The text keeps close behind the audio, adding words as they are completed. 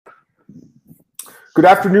Good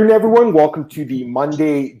afternoon, everyone. Welcome to the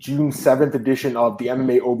Monday, June 7th edition of the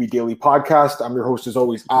MMA OB Daily Podcast. I'm your host, as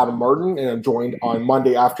always, Adam Martin, and I'm joined on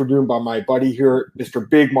Monday afternoon by my buddy here, Mr.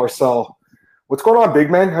 Big Marcel. What's going on, big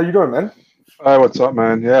man? How you doing, man? Hi, what's up,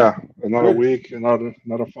 man? Yeah, another Good. week, another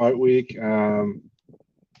fight week.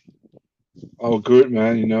 All good,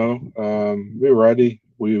 man. We're ready.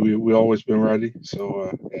 We always been ready.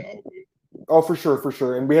 So yeah, all good. Oh, for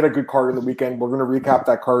sure. And we had a good card in the weekend. We're going to recap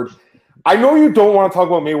that card. I know you don't want to talk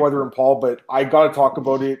about Mayweather and Paul, but I got to talk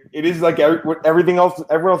about it. It is like everything else.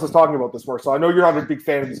 Everyone else is talking about this more. So I know you're not a big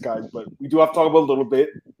fan of these guys, but we do have to talk about it a little bit.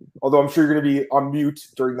 Although I'm sure you're going to be on mute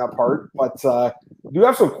during that part. But we do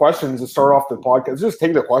have some questions to start off the podcast. Let's just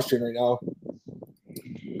take the question right now.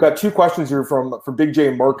 Got two questions here from Big J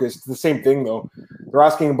and Marcus. It's the same thing, though. They're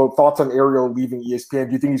asking about thoughts on Ariel leaving ESPN.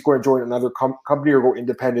 Do you think he's going to join another company or go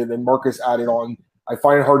independent? And Marcus added on, I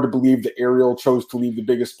find it hard to believe that Ariel chose to leave the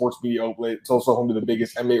biggest sports media outlet. It's also home to the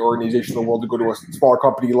biggest MMA organization in the world to go to a smaller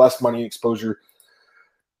company, less money and exposure.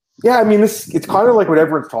 Yeah, I mean, it's kind of like what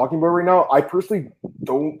everyone's talking about right now. I personally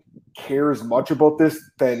don't care as much about this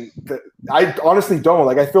I honestly don't.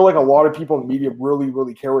 Like, I feel like a lot of people in the media really,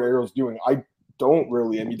 really care what Ariel's doing. I don't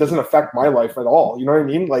really. I mean, it doesn't affect my life at all. You know what I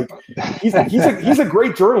mean? Like, he's a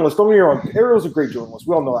great journalist. Don't get me wrong. Ariel's a great journalist.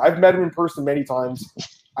 We all know that. I've met him in person many times.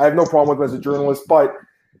 I have no problem with him as a journalist, but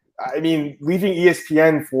I mean, leaving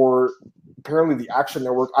ESPN for apparently the Action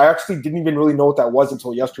Network, I actually didn't even really know what that was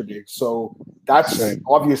until yesterday. So that's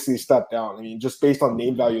obviously a step down. I mean, just based on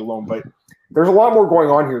name value alone, but there's a lot more going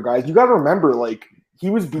on here, guys. You got to remember, like, he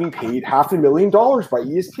was being paid $500,000 by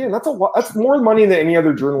ESPN. That's a lot. That's more money than any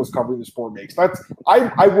other journalist covering the sport makes.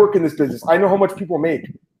 I work in this business. I know how much people make.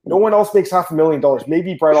 No one else makes $500,000.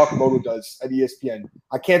 Maybe Brian Okamoto does at ESPN.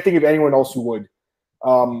 I can't think of anyone else who would.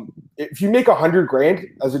 If you make $100,000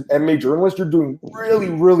 as an MMA journalist, you're doing really,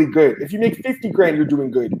 really good. If you make $50,000, you're doing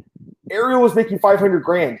good. Ariel was making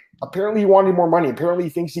 $500,000. Apparently, he wanted more money. Apparently, he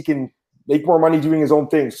thinks he can make more money doing his own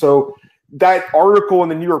thing. So that article in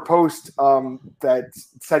the New York Post that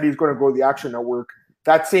said he's going to go to the Action Network,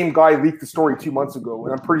 that same guy leaked the story 2 months ago,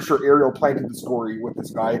 and I'm pretty sure Ariel planted the story with this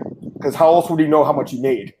guy, because how else would he know how much he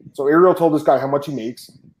made? So Ariel told this guy how much he makes.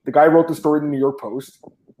 The guy wrote the story in the New York Post.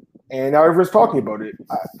 And now everyone's talking about it.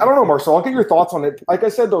 I don't know, Marcel. I'll get your thoughts on it. Like I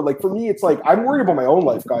said, though, like, for me, it's like I'm worried about my own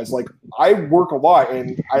life, guys. Like, I work a lot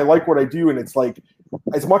and I like what I do. And it's like,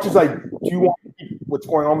 as much as I do want to keep what's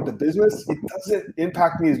going on with the business, it doesn't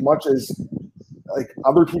impact me as much as, like,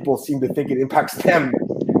 other people seem to think it impacts them.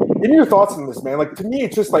 Give me your thoughts on this, man. Like, to me,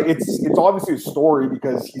 it's just like it's obviously a story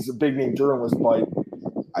because he's a big name journalist, but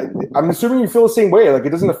I'm assuming you feel the same way. Like,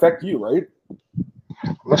 it doesn't affect you, right?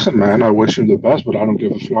 Listen, man, I wish him the best, but I don't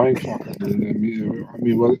give a flying fuck.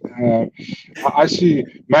 I see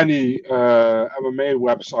many MMA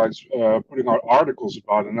websites putting out articles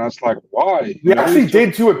about it, and that's like, why? We actually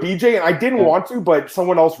did too at BJ, and I didn't want to, but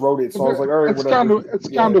someone else wrote it, so I was like, all right, whatever. It's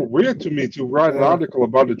kind of weird to me to write an article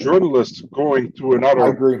about a journalist going to another. I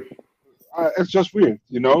agree. It's just weird,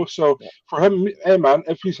 So for him, hey man,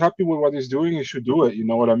 if he's happy with what he's doing, he should do it. You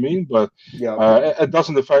know what I mean? But it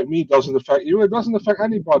doesn't affect me. It doesn't affect you. It doesn't affect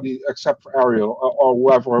anybody except for Ariel or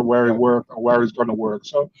whoever, where he works or where he's going to work.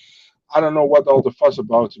 So I don't know what all the fuss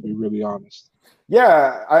about, to be really honest.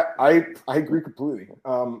 Yeah, I agree completely.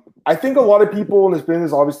 I think a lot of people in this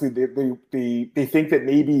business, obviously, they think that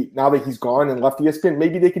maybe now that he's gone and left ESPN,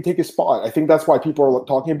 maybe they can take his spot. I think that's why people are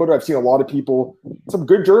talking about it. I've seen a lot of people, some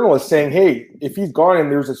good journalists saying, hey, if he's gone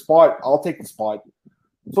and there's a spot, I'll take the spot.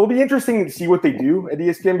 So it'll be interesting to see what they do at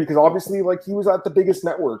ESPN because obviously, like, he was at the biggest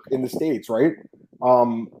network in the States, right?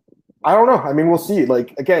 I don't know. I mean, we'll see.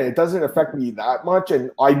 Like, again, it doesn't affect me that much. And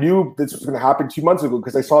I knew this was going to happen 2 months ago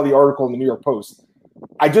because I saw the article in the New York Post.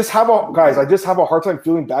 I just have a hard time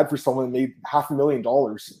feeling bad for someone that made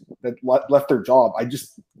 $500,000 that left their job.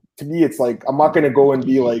 To me, it's like, I'm not going to go and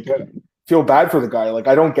be like, feel bad for the guy. Like,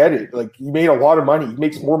 I don't get it. Like, he made a lot of money. He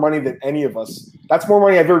makes more money than any of us. That's more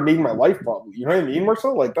money I've ever made in my life, probably. You know what I mean,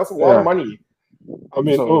 Marcel? Like, that's a lot of money. I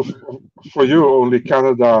mean, for you, only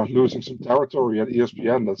Canada losing some territory at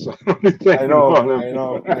ESPN. That's the only thing. I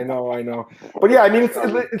know. But yeah, I mean,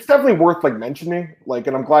 it's definitely worth, like, mentioning. Like,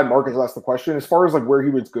 and I'm glad Marcus asked the question as far as, like, where he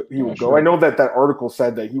would go. Sure. I know that article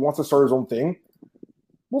said that he wants to start his own thing.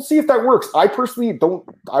 We'll see if that works. I personally don't.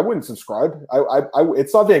 I wouldn't subscribe.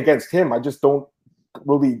 It's nothing against him. I just don't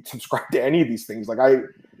really subscribe to any of these things. Like,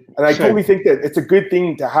 I totally think that it's a good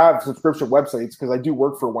thing to have subscription websites because I do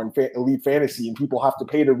work for one, Elite Fantasy, and people have to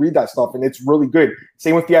pay to read that stuff, and it's really good.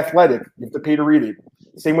 Same with The Athletic. You have to pay to read it.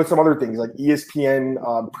 Same with some other things like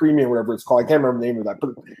ESPN Premium, whatever it's called. I can't remember the name of that,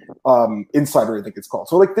 but Insider, I think it's called.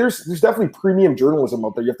 So, like, there's definitely premium journalism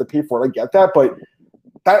out there. You have to pay for it. I get that, but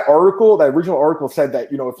that original article said that,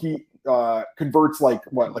 if he converts like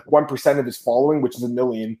 1% of his following, which is 1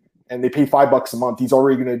 million, and they pay $5 a month, he's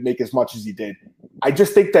already going to make as much as he did. I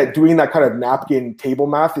just think that doing that kind of napkin table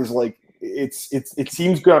math is like, it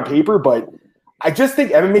seems good on paper, but I just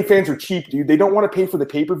think MMA fans are cheap, dude. They don't want to pay for the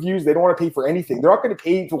pay-per-views. They don't want to pay for anything. They're not going to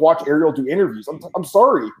pay to watch Ariel do interviews. I'm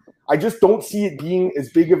sorry. I just don't see it being as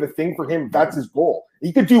big of a thing for him if that's his goal.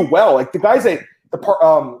 He could do well. Like the guys at what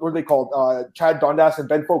are they called? Chad Dundas and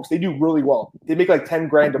Ben Folks, they do really well. They make like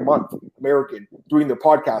 $10,000 a month, American, doing their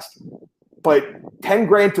podcast. But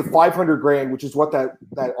 $10,000 to $500,000, which is what that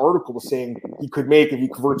article was saying he could make if he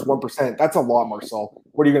converts 1%. That's a lot, Marcel.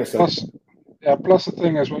 What are you going to say? Plus the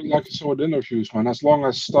thing is, like you saw with interviews, man, as long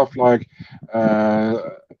as stuff like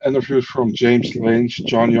interviews from James Lynch,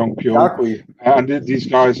 John Young Pyo, exactly. And these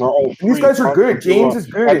guys are all free. These guys are good. James is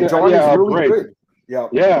good, and John is really good.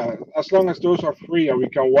 Yeah, as long as those are free and we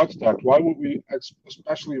can watch that, why would we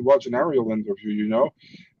especially watch an Ariel interview,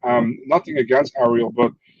 Nothing against Ariel,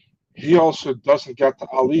 but he also doesn't get the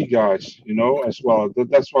Ali guys, as well.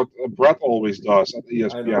 That's what Brett always does at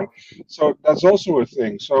ESPN. So that's also a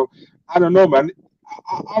thing. So I don't know, man.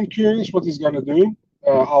 I'm curious what he's going to do.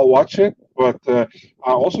 I'll watch it, but I'm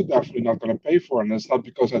also definitely not going to pay for it. And it's not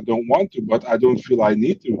because I don't want to, but I don't feel I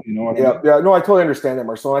need to. You know what I mean? Yeah. No, I totally understand that,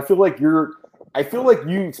 Marcel. I feel like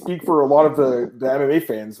you speak for a lot of the MMA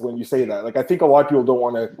fans when you say that. Like, I think a lot of people don't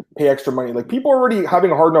want to pay extra money. Like, people are already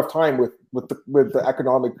having a hard enough time with the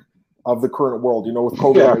economic of the current world, with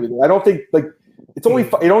COVID and everything. I don't think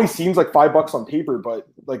it only seems like $5 on paper, but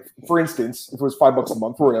like, for instance, if it was $5 a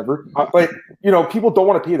month or whatever, but people don't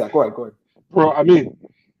want to pay that. Go ahead. Bro, I mean,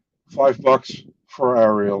 $5 for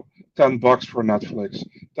Ariel, $10 for Netflix,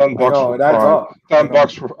 $10 for Prime,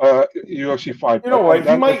 $10 for UFC fight. You know what?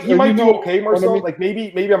 He might do okay, Marcel. I mean? Like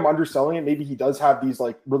maybe I'm underselling it. Maybe he does have these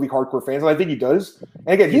like really hardcore fans, and I think he does. And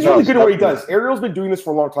again, he's really good at what he does. Ariel's been doing this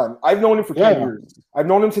for a long time. I've known him for 10 years. I've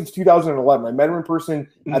known him since 2011. I met him in person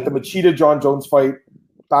at the Machida John Jones fight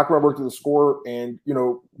back when I worked at the Score, and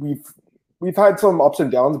we've had some ups and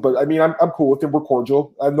downs, but I mean, I'm cool with him. We're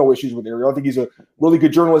cordial. I have no issues with Ariel. I think he's a really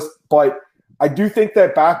good journalist, but I do think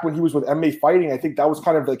that back when he was with MMA Fighting, I think that was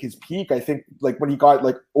kind of like his peak. I think like when he got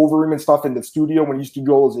like over him and stuff in the studio, when he used to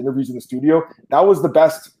do all those interviews in the studio, that was the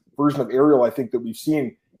best version of Ariel I think that we've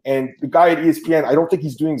seen. And the guy at ESPN, I don't think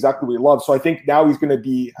he's doing exactly what he loves. So I think now he's going to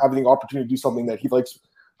be having the opportunity to do something that he likes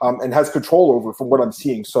and has control over from what I'm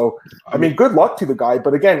seeing. So, I mean, good luck to the guy.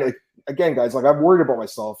 But again, guys, like I'm worried about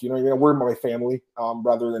myself. I'm worried about my family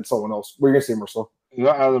rather than someone else. What are you going to say, Marcel? No,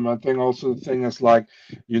 Adam, I think also the thing is like,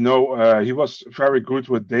 he was very good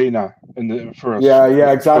with Dana in the first.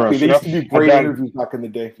 Yeah, exactly. They used to do great interviews back in the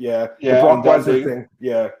day. Yeah. The Brock Lesnar thing.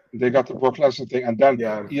 Yeah. They got the Brock Lesnar thing. And then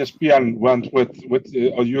ESPN went with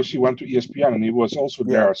UFC went to ESPN and he was also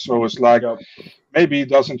there. So it's like, maybe he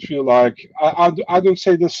doesn't feel like, I don't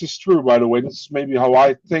say this is true, by the way. This is maybe how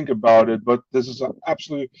I think about it, but this is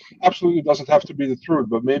absolutely doesn't have to be the truth.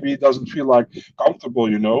 But maybe he doesn't feel like comfortable,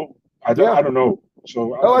 I don't know.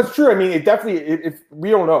 So that's true. I mean, it definitely. If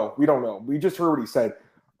we don't know, we just heard what he said.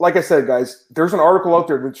 Like I said, guys, there's an article out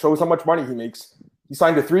there that shows how much money he makes. He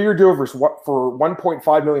signed a 3-year deal for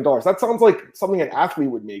 $1.5 million. That sounds like something an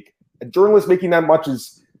athlete would make. A journalist making that much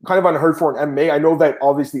is kind of unheard for an MMA. I know that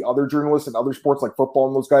obviously other journalists in other sports like football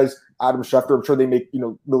and those guys, Adam Schefter, I'm sure they make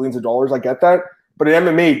millions of dollars. I get that. But in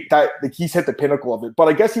MMA, he's hit the pinnacle of it. But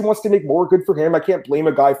I guess he wants to make more. Good for him. I can't blame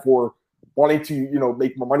a guy for wanting to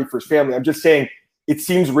make more money for his family. I'm just saying it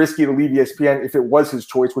seems risky to leave ESPN if it was his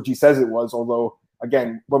choice, which he says it was, although,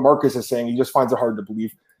 again, what Marcus is saying, he just finds it hard to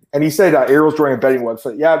believe. And he said Ariel's joining a betting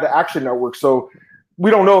website. Yeah, the Action Network. So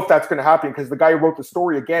we don't know if that's going to happen because the guy who wrote the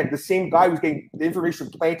story, again, the same guy who's getting the information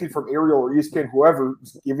planted from Ariel or ESPN, whoever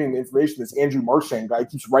is giving the information, this Andrew Marchand guy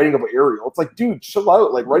keeps writing about Ariel. It's like, dude, chill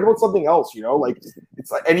out. Like, write about something else, Like,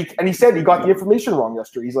 it's like, and he said he got the information wrong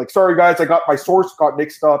yesterday. He's like, sorry, guys, my source got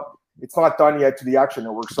mixed up. It's not done yet to the Action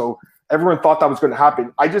Network. So everyone thought that was going to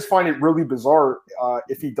happen. I just find it really bizarre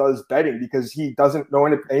if he does betting because he doesn't know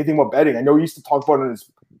anything about betting. I know he used to talk about it on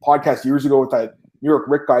his podcast years ago with that New York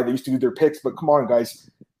Rick guy that used to do their picks, but come on, guys.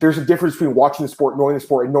 There's a difference between watching the sport, knowing the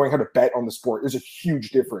sport, and knowing how to bet on the sport. There's a huge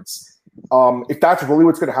difference. If that's really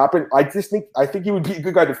what's going to happen, I think he would be a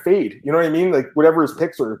good guy to fade. You know what I mean? Like whatever his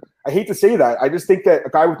picks are. I hate to say that. I just think that a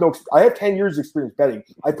guy with I have 10 years experience betting.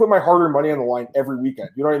 I put my hard-earned money on the line every weekend.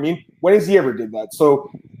 You know what I mean? When has he ever did that?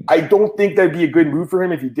 So I don't think that'd be a good move for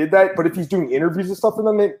him if he did that. But if he's doing interviews and stuff for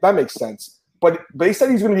them, that makes sense. But they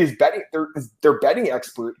said he's going to be his betting. Their betting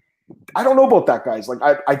expert. I don't know about that, guys. Like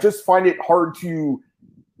I just find it hard to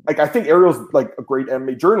like I think Ariel's like a great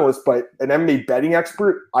MMA journalist, but an MMA betting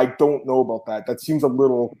expert, I don't know about that. That seems a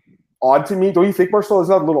little odd to me. Don't you think, Marcel? Is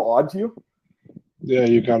that a little odd to you? Yeah,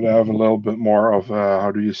 you got to have a little bit more of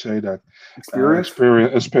how do you say that? Experience.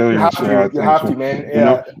 Experience. You have to. Yeah, You have to, man. You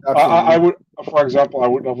know, Yeah, I would, for example, I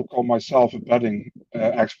would never call myself a betting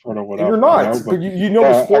expert or whatever. And you're not, you know, but you know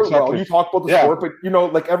the sport exactly. well. You talk about the sport, but you know,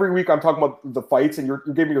 like every week I'm talking about the fights, and you're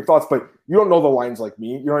giving your thoughts, but you don't know the lines like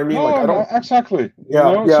me. You know what I mean? No, like I don't exactly. Yeah,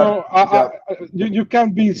 you know? yeah. So you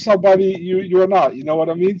can't be somebody you're not. You know what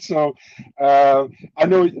I mean? So I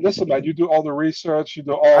know. Listen, man, you do all the research. You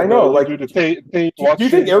do all. I know. You do the tape. Do you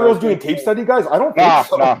think Ariel's doing tape study, guys? I don't think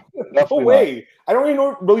so. Nah, no way. Not. I don't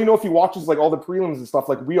even really know if he watches like all the prelims and stuff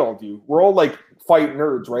like we all do. We're all like fight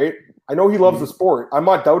nerds, right? I know he loves the sport. I'm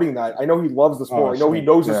not doubting that. I know he loves the sport. I know he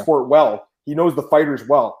knows the sport well. He knows the fighters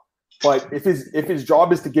well. But if his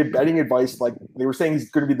job is to give betting advice, like they were saying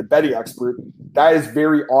he's going to be the betting expert, that is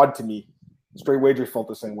very odd to me. Straight Wagers felt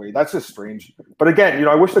the same way. That's just strange. But again, you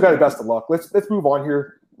know, I wish the guy the best of luck. Let's move on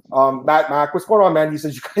here. Matt Mack, what's going on, man? He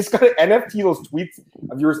says you guys got to NFT those tweets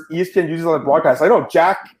of yours ESPN uses on the broadcast. I know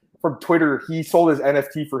Jack from Twitter, he sold his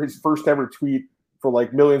NFT for his first ever tweet for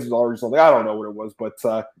like millions of dollars or something. I don't know what it was, but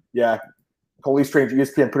yeah. Holy strange,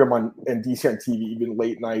 ESPN put him on NBC TV even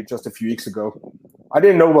late night just a few weeks ago. I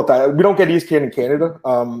didn't know about that. We don't get ESPN in Canada,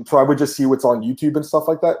 so I would just see what's on YouTube and stuff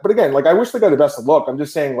like that. But again, like I wish the guy the best of luck. I'm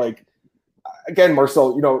just saying, like, again,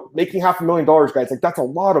 Marcel, you know, making $500,000, guys, like that's a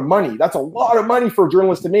lot of money. That's a lot of money for a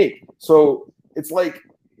journalist to make. So it's like,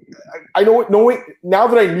 I know now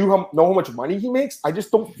that I know how much money he makes, I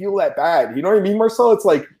just don't feel that bad. You know what I mean, Marcel? It's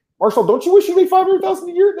like, Marcel, don't you wish you made $500,000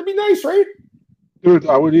 a year? That'd be nice, right? Dude,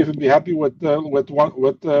 I would even be happy with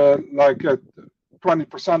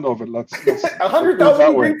 20% of it. Let's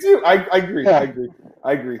 100,000 would be too. I agree. Yeah.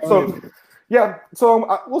 I agree. So. Yeah,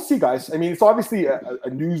 so we'll see, guys. I mean, it's obviously a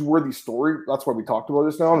newsworthy story. That's why we talked about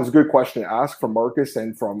this now. And it's a good question to ask from Marcus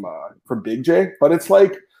and from Big J. But it's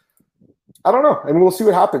like, I don't know. I mean, we'll see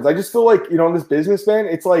what happens. I just feel like, you know, in this business, man,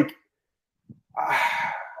 it's like,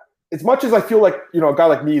 as much as I feel like, you know, a guy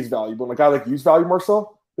like me is valuable and a guy like you is valuable,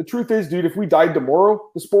 Marcel, the truth is, dude, if we died tomorrow,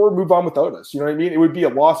 the sport would move on without us. You know what I mean? It would be a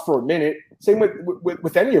loss for a minute. Same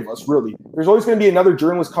with any of us, really. There's always going to be another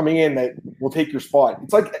journalist coming in that will take your spot.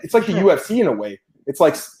 It's like the UFC in a way. It's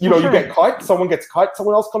like, you know, you get cut, someone gets cut,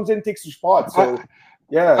 someone else comes in and takes your spot. So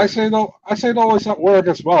yeah, I say it always at work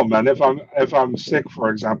as well, man. If I'm sick, for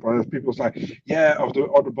example, and people's like, yeah,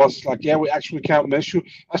 or the boss is like, yeah, we actually can't miss you.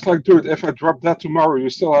 That's like, dude, if I drop that tomorrow, you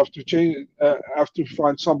still have to change, have to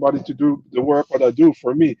find somebody to do the work what I do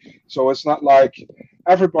for me. So it's not like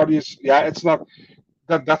everybody's. Yeah, it's not.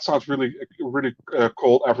 That sounds really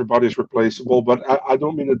cold. Everybody's replaceable, but I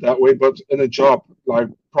don't mean it that way. But in a job, like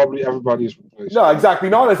probably everybody is replaceable. No, exactly.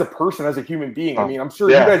 Not as a person, as a human being. I mean, I'm sure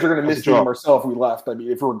you guys are going to miss me and Marcel if we left. I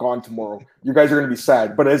mean, if we were gone tomorrow, you guys are going to be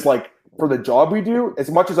sad. But as like for the job we do,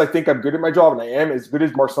 as much as I think I'm good at my job and I am as good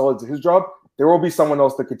as Marcel is at his job, there will be someone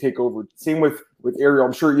else that could take over. Same with Ariel.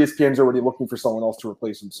 I'm sure ESPN's already looking for someone else to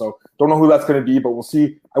replace him. So don't know who that's going to be, but we'll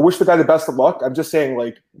see. I wish the guy the best of luck. I'm just saying,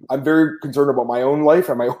 like, I'm very concerned about my own life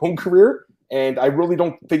and my own career, and I really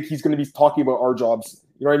don't think he's going to be talking about our jobs.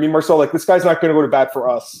 You know what I mean, Marcel? Like, this guy's not going to go to bat for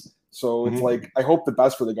us. So it's like, I hope the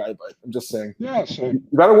best for the guy, but I'm just saying. Yeah, sure. You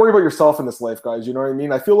got to worry about yourself in this life, guys. You know what I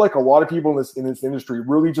mean? I feel like a lot of people in this industry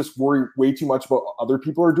really just worry way too much about what other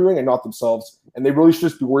people are doing and not themselves. And they really should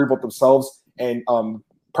just be worried about themselves and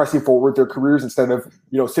pressing forward their careers instead of,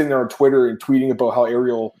 you know, sitting there on Twitter and tweeting about how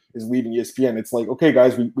Ariel is leaving ESPN. It's like, okay,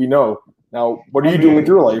 guys, we know. Now, what are you doing with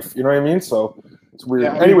your life? You know what I mean? So it's weird.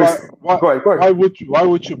 Yeah, anyways, go ahead. Why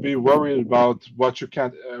would you be worried about what you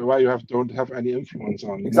can't, why you don't have any influence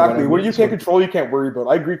on? Exactly. What you can't control, you can't worry about.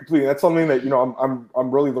 I agree completely. That's something that, you know,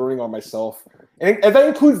 I'm really learning on myself, and that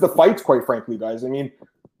includes the fights. Quite frankly, guys. I mean,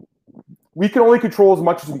 we can only control as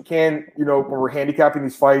much as we can, you know, when we're handicapping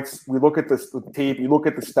these fights. We look at the tape, we look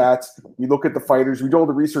at the stats, we look at the fighters, we do all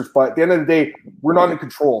the research. But at the end of the day, we're not in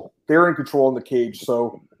control. They're in control in the cage.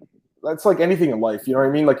 So that's like anything in life. You know what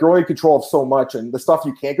I mean? Like, you're only in control of so much. And the stuff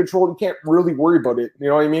you can't control, you can't really worry about it. You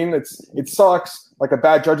know what I mean? It sucks. Like a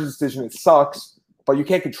bad judge's decision, it sucks. But you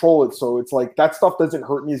can't control it. So it's like that stuff doesn't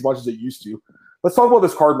hurt me as much as it used to. Let's talk about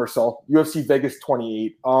this card, Marcel. UFC Vegas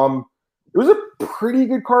 28. It was a pretty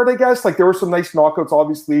good card, I guess. Like, there were some nice knockouts,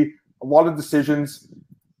 obviously. A lot of decisions.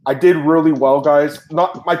 I did really well, guys.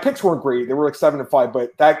 My picks weren't great. They were like 7-5.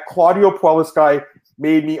 But that Claudio Puelles guy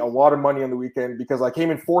made me a lot of money on the weekend because I came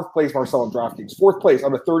in 4th place, Marcel, in DraftKings. 4th place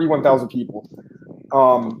out of 31,000 people.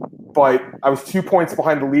 But I was 2 points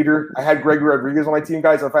behind the leader. I had Gregory Rodriguez on my team,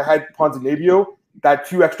 guys. If I had Ponzinibbio, that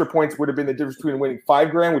 2 extra points would have been the difference between winning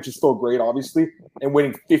 $5,000, which is still great, obviously, and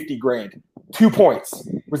winning 50 grand. 2 points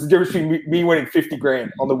was the difference between me winning 50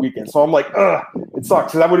 grand on the weekend. So I'm like, ugh, it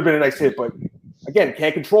sucks. So that would have been a nice hit, but again,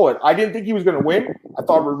 can't control it. I didn't think he was going to win. I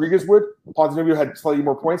thought Rodriguez would. Ponzinibbio had slightly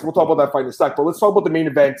more points. We'll talk about that fight in a sec. But let's talk about the main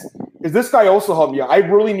event. Because this guy also helped me. I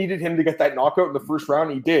really needed him to get that knockout in the first round.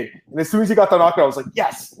 And he did. And as soon as he got the knockout, I was like,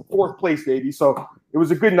 yes, 4th place, baby. So it was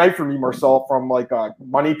a good night for me, Marcel, from like a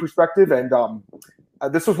money perspective. And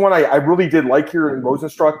this was one I really did like here in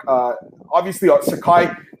Rosenstruck. Obviously, Sakai,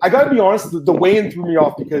 I got to be honest, the weigh-in threw me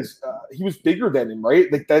off because he was bigger than him,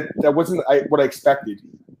 right? Like that wasn't what I expected.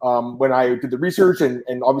 When I did the research,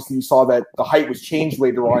 and obviously you saw that the height was changed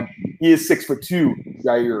later on. He is 6'2",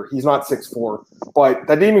 Yair. He's not 6'4", but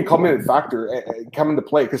that didn't even come into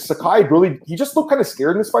play because Sakai he just looked kind of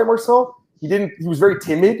scared in this fight, Marcel. He was very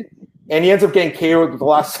timid, and he ends up getting KO'd at the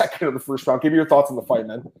last second of the first round. Give me your thoughts on the fight,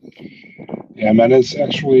 man. Yeah, man, it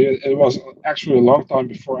was actually a long time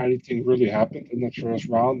before anything really happened in that first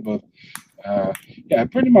round, but yeah,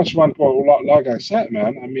 pretty much went like I said,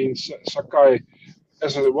 man. I mean, Sakai,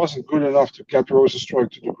 as it wasn't good enough to get Rozenstruik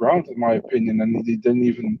to the ground, in my opinion, and he didn't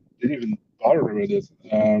even bother with it.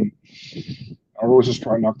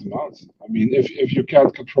 Rozenstruik knocked him out. I mean, if you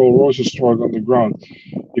can't control Rozenstruik on the ground,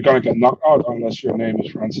 you're gonna get knocked out unless your name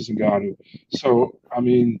is Francis Ngannou. So, I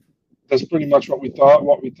mean, that's pretty much what we thought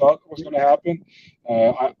was going to happen.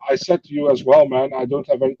 I said to you as well, man, I don't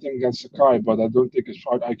have anything against Sakai, but I don't think his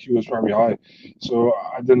fight IQ is very high. So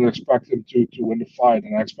I didn't expect him to win the fight,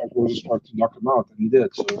 and I expect Rozenstruik to knock him out, and he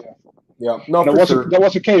did. So yeah, no, that was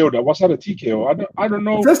a KO. That was not a TKO. I don't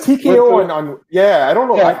know. Just TKO on yeah, I don't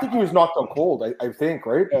know. Yeah. I think he was knocked out cold. I think,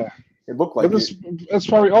 right? Yeah. It looked like it's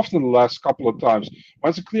very often the last couple of times. When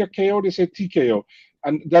it's a clear KO, they say TKO.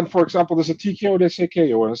 And then, for example, there's a TKO, they say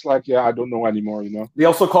KO, and it's like, yeah, I don't know anymore, you know. They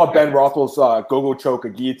also called Ben Rothwell's go-go choke a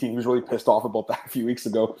guillotine. He was really pissed off about that a few weeks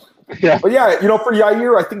ago. Yeah. But yeah, for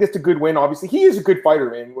Yair, I think it's a good win, obviously. He is a good fighter,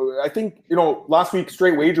 man. I think, last week,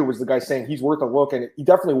 Straight Wager was the guy saying he's worth a look, and he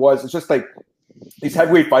definitely was. It's just like these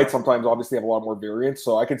heavyweight fights sometimes obviously have a lot more variance,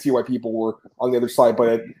 so I can see why people were on the other side.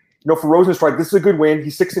 But, for Rozenstruik, this is a good win.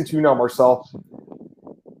 He's 6-2 now, Marcel.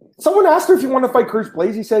 Someone asked her if he wanted to fight Curtis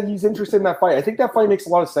Blaydes. He said he's interested in that fight. I think that fight makes a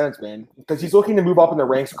lot of sense, man, because he's looking to move up in the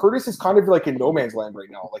ranks. Curtis is kind of like in no man's land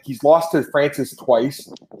right now. Like, he's lost to Francis twice.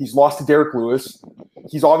 He's lost to Derek Lewis.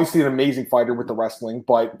 He's obviously an amazing fighter with the wrestling,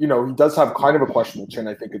 but, he does have kind of a questionable chin,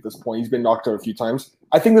 I think, at this point. He's been knocked out a few times.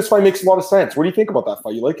 I think this fight makes a lot of sense. What do you think about that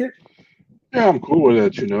fight? You like it? Yeah, I'm cool with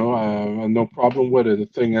it, no problem with it. The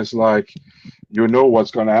thing is, like,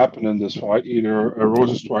 what's going to happen in this fight. Either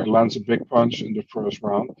Rozenstruik lands a big punch in the first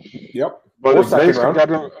round. Yep. But if Blaydes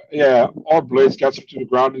or Blaydes gets him to the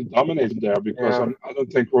ground and dominates him there, because I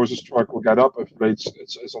don't think Rozenstruik will get up if Blaydes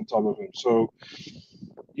is on top of him. So,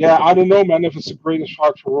 yeah, I don't know, man, if it's the greatest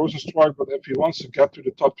fight for Rozenstruik, but if he wants to get to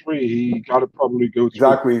the top 3, he got to probably go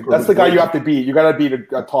through. Exactly. That's the guy you have to beat. You got to beat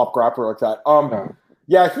a top grappler like that.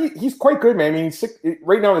 Yeah, he's quite good, man. I mean,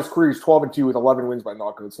 right now in his career, he's 12-2 with 11 wins by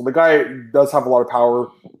knockout. So the guy does have a lot of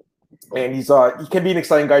power, and he can be an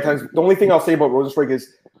exciting guy at times. The only thing I'll say about Rozenstruik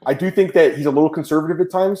is I do think that he's a little conservative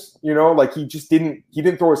at times. Like he just didn't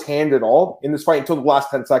throw his hand at all in this fight until the last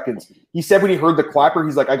 10 seconds. He said when he heard the clapper,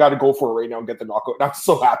 he's like, I got to go for it right now and get the knockout. And I'm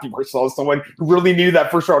so happy, Marcel, as someone who really needed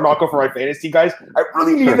that first round knockout for my fantasy guys. I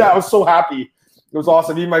really needed that. I was so happy. It was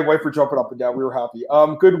awesome. Me and my wife were jumping up and down. We were happy.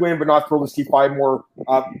 Good win, but not thrilled to see 5 more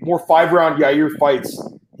 5-round Yair fights.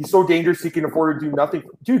 He's so dangerous he can afford to do nothing.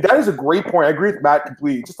 Dude, that is a great point. I agree with Matt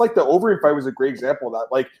completely. Just like the Overeem fight was a great example of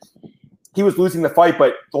that. Like, he was losing the fight,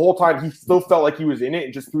 but the whole time he still felt like he was in it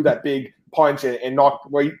and just threw that big punch and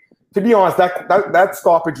knocked. Well, to be honest, that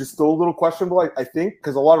stoppage is still a little questionable, I think,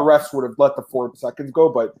 because a lot of refs would have let the 4 seconds go.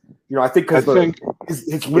 But, I think because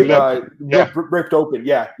his lip ripped open.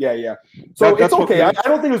 Yeah. So it's okay. I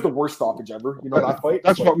don't think it was the worst stoppage ever, that fight.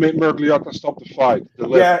 That's what made Miragliotta stop the fight.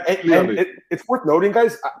 And it's worth noting,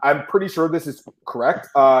 guys, I'm pretty sure this is correct.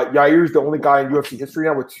 Yair is the only guy in UFC history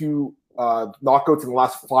now with 2 knockouts in the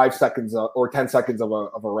last 5 seconds or 10 seconds of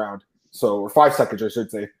a round. So, or 5 seconds, I should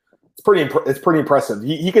say. It's pretty impressive.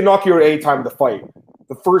 He can knock you out at any time of the fight,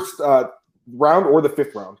 the first round or the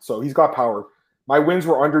 5th round. So he's got power. My wins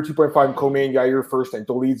were under 2.5 in co-main, Yair first, and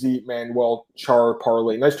Dolidze, Manuel, Char,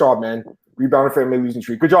 parlay. Nice job, man. Rebounded from my losing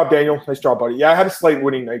streak. Good job, Daniel. Nice job, buddy. Yeah, I had a slight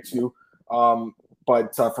winning night too.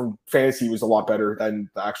 But from fantasy, it was a lot better than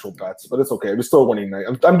the actual bets. But it's okay. It was still a winning night.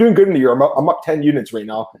 I'm doing good in the year. I'm up 10 units right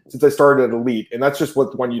now since I started at Elite, and that's just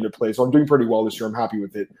what 1 unit plays. So I'm doing pretty well this year. I'm happy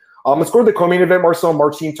with it. Let's go to the co-main event, Marcel.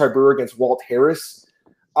 Marcin Tybura against Walt Harris.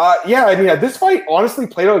 This fight honestly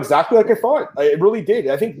played out exactly like I thought. It really did.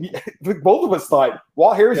 I think both of us thought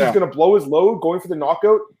Walt Harris is going to blow his load going for the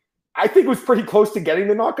knockout. I think it was pretty close to getting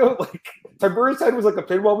the knockout. Like Tybura's head was like a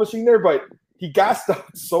pinball machine there, but he gassed up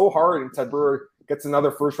so hard, and Tybura gets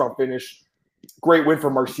another first-round finish. Great win for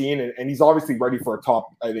Marcin, and he's obviously ready for a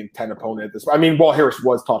top, I think, 10 opponent at this. I mean, Walt Harris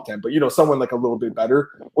was top 10, but someone like a little bit better.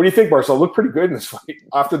 What do you think, Marcel? Looked pretty good in this fight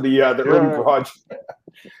after the early barrage.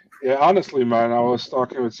 Yeah, honestly, man, I was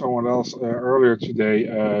talking with someone else earlier today,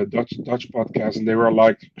 Dutch podcast, and they were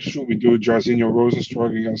like, "Should we do Jairzinho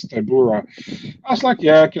Rozenstruik against Tybura?" I was like,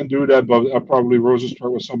 "Yeah, I can do that, but probably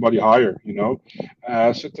Rozenstruik with somebody higher, So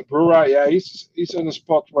Tybura, yeah, he's in a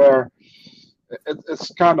spot where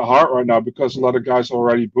it's kind of hard right now because a lot of guys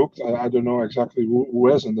already booked. I don't know exactly who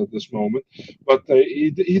isn't at this moment, but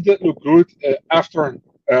he did look good after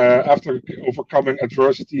overcoming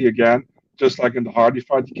adversity again. Just like in the Hardy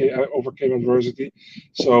fight, he overcame adversity.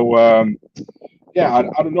 So, yeah,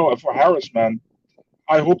 I don't know. For Harris, man,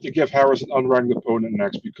 I hope they give Harris an unranked opponent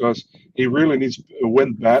next because he really needs a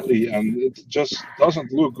win badly, and it just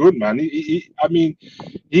doesn't look good, man. I mean,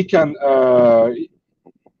 he can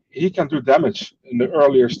do damage in the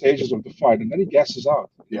earlier stages of the fight, and then he gasses out.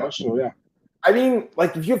 So yeah. I mean,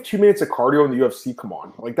 like, if you have 2 minutes of cardio in the UFC, come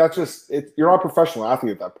on. Like, that's just – you're not a professional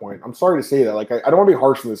athlete at that point. I'm sorry to say that. Like, I don't want to be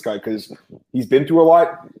harsh on this guy because he's been through a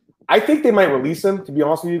lot. I think they might release him, to be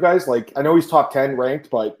honest with you guys. Like, I know he's top 10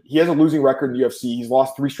 ranked, but he has a losing record in the UFC. He's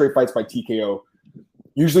lost 3 straight fights by TKO.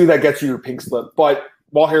 Usually that gets you your pink slip. But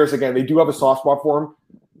Walt Harris, again, they do have a soft spot for him.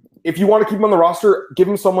 If you want to keep him on the roster, give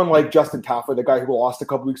him someone like Justin Tafa, the guy who lost a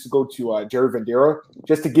couple weeks ago to Jared Vanderaa,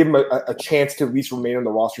 just to give him a chance to at least remain on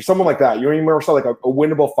the roster. Someone like that. You know what I mean, Marcel? Like a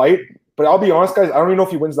winnable fight. But I'll be honest, guys, I don't even know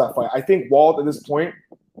if he wins that fight. I think Walt, at this point,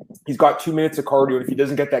 he's got 2 minutes of cardio, and if he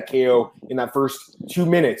doesn't get that KO in that first 2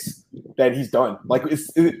 minutes, then he's done. Like,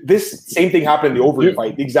 this same thing happened in the Overeem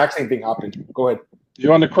fight. The exact same thing happened. Go ahead.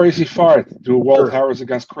 You want a crazy fight? Do Walt Harris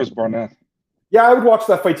against Chris Barnett. Yeah, I would watch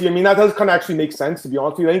that fight too. I mean, that does kind of actually make sense, to be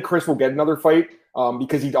honest with you. I think Chris will get another fight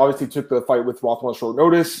because he obviously took the fight with Rothwell on short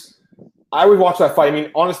notice. I would watch that fight. I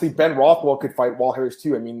mean, honestly, Ben Rothwell could fight Walt Harris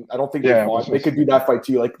too. I mean, I don't think they could do that fight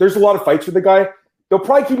too. Like, there's a lot of fights for the guy. They'll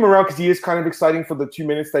probably keep him around because he is kind of exciting for the 2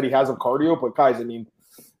 minutes that he has of cardio. But guys, I mean,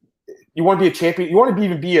 you want to be a champion, you want to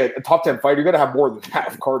even be a top 10 fighter, you got to have more than that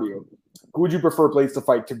of cardio. Who would you prefer Blades to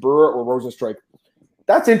fight, Tybura or Rozenstruik?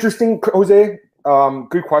 That's interesting, Jose.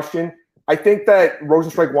 Good question. I think that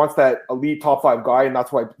Rozenstruik wants that elite top 5 guy, and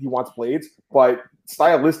that's why he wants Blades. But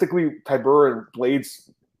stylistically, Tybura and Blades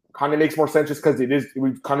kind of makes more sense just because it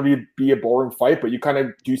would kind of be a boring fight, but you kind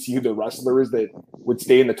of do see who the wrestler is that would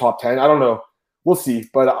stay in the top 10. I don't know. We'll see.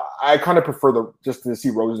 But I kind of prefer just to see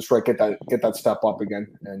Rozenstruik get that step up again.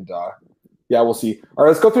 And yeah, we'll see. All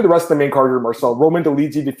right, let's go through the rest of the main card here, Marcel. Roman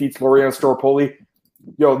Dolidze defeats Florian Staropoli.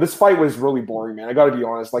 Yo, this fight was really boring, man. I got to be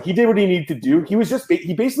honest. Like, he did what he needed to do. He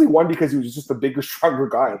basically won because he was just a bigger, stronger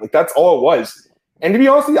guy. Like, that's all it was. And to be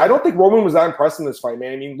honest with you, I don't think Roman was that impressed in this fight,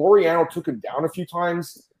 man. I mean, Laureano took him down a few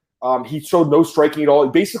times. He showed no striking at all. He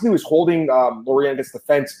basically was holding Laureano against the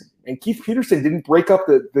fence. And Keith Peterson didn't break up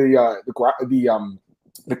the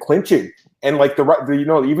clinching. And like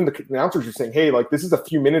even the announcers are saying, hey, like, this is a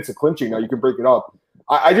few minutes of clinching. Now you can break it up.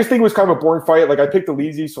 I just think it was kind of a boring fight. Like, I picked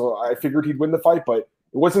Dolidze, so I figured he'd win the fight, but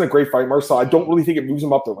it wasn't a great fight, Marcel. I don't really think it moves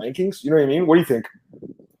him up the rankings. You know what I mean? What do you think?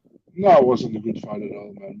 No, it wasn't a good fight at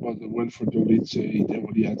all, man. But the win for Dolidze, he did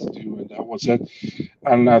what he had to do, and that was it.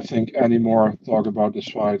 And I think any more talk about this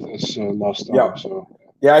fight is lost time. Yeah. So.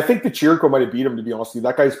 Yeah, I think the Chirico might have beat him, to be honest with you.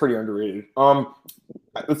 That guy's pretty underrated.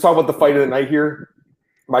 Let's talk about the fight of the night here.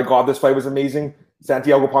 My God, this fight was amazing.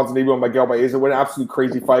 Santiago Ponzinibbio and Miguel Baeza. What an absolute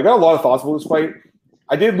crazy fight. I got a lot of thoughts about this fight.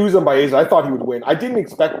 I did lose on Baeza. I thought he would win. I didn't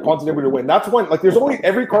expect Ponzinibbio to win. That's one. Like,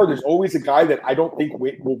 every card, there's always a guy that I don't think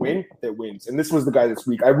will win that wins. And this was the guy this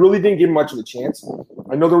week. I really didn't give him much of a chance.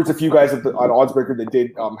 I know there was a few guys on Oddsbreaker that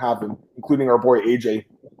did have him, including our boy AJ,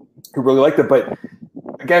 who really liked it. But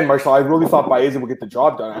again, Marshall, I really thought Baeza would get the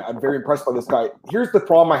job done. I'm very impressed by this guy. Here's the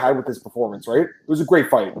problem I had with his performance, right? It was a great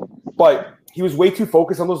fight. But he was way too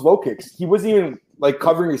focused on those low kicks. He wasn't even like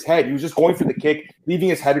covering his head. He was just going for the kick, leaving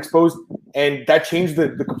his head exposed. And that changed the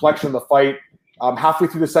complexion of the fight. Halfway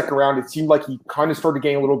through the second round, it seemed like he kind of started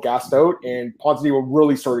getting a little gassed out, and Ponzinibbio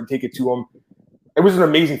really started to take it to him. It was an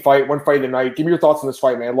amazing fight, one fight of the night. Give me your thoughts on this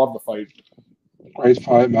fight, man. I love the fight. Great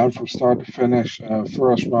fight, man, from start to finish.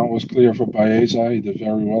 First round was clear for Baeza. He did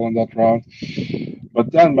very well in that round.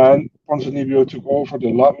 But then, man, Ponzinibbio took over,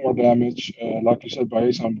 did a lot more damage. Like you said,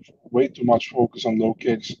 Baeza way too much focus on low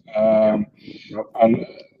kicks. And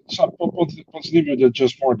Ponzinibbio did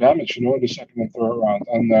just more damage, in the second and third round.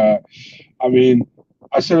 And, I mean,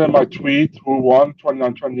 I said in my tweet, who won,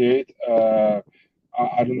 29-28.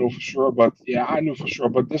 I don't know for sure, but yeah, I knew for sure.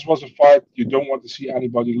 But this was a fight you don't want to see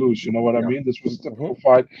anybody lose. You know what I mean? This was a typical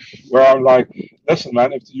fight where I'm like, listen,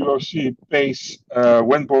 man, if the UFC pays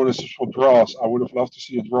win bonuses for draws, I would have loved to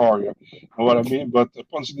see a draw here. You know what I mean? But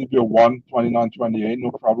Ponzinibbio won 29-28,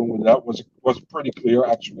 no problem with that. Was pretty clear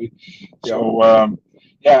actually. So.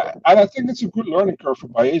 Yeah, and I think it's a good learning curve for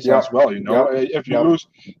Baeza as well. You know, if you lose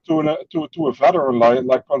to a veteran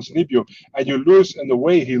like Ponzinibbio, and you lose in the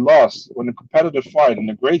way he lost, in a competitive fight, in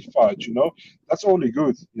a great fight, you know, that's only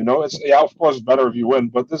good. You know, it's of course better if you win,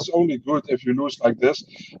 but this is only good if you lose like this.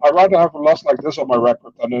 I'd rather have a loss like this on my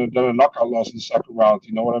record than a knockout loss in the second round.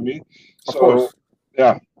 You know what I mean? Of course.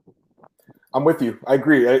 Yeah, I'm with you. I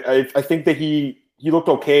agree. I think that he looked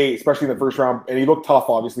okay, especially in the first round, and he looked tough,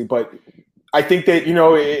 obviously, but. I think that, you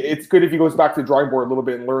know, it's good if he goes back to the drawing board a little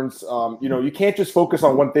bit and learns, you know, you can't just focus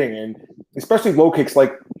on one thing. And especially low kicks,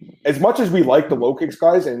 like as much as we like the low kicks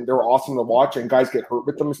guys and they're awesome to watch and guys get hurt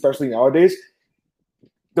with them, especially nowadays,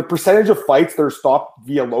 the percentage of fights that are stopped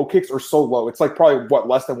via low kicks are so low. It's like probably,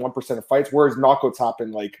 less than 1% of fights, whereas knockouts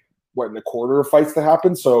happen like, in a quarter of fights that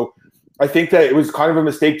happen. So I think that it was kind of a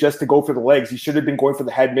mistake just to go for the legs. He should have been going for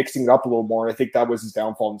the head, mixing it up a little more. And I think that was his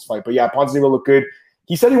downfall in this fight. But yeah, Ponzinibbio looked good.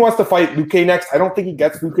 He said he wants to fight Luque next. I don't think he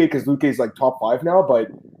gets Luque because Luque is like top 5 now. But,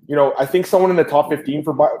 you know, I think someone in the top 15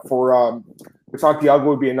 for Santiago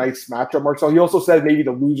would be a nice matchup, Marcel. He also said maybe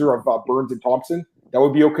the loser of Burns and Thompson. That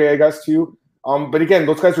would be okay, I guess, too. But again,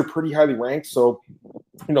 those guys are pretty highly ranked. So,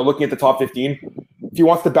 you know, looking at the top 15, if he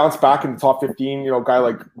wants to bounce back in the top 15, you know, a guy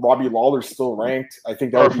like Robbie Lawler's still ranked. I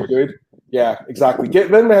think that would be good. Yeah, exactly.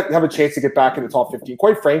 Let him have a chance to get back in the top 15.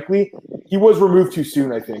 Quite frankly, he was removed too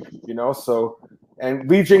soon, I think, you know, so – and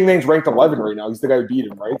Li Jingliang's ranked 11 right now. He's the guy who beat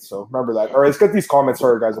him, right? So remember that. All right, let's get these comments.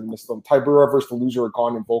 Sorry, guys, I missed them. Tybura versus the loser of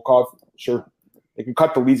Khan and Volkov. Sure. They can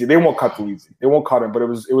cut Dolidze. They won't cut Dolidze. They won't cut him, but it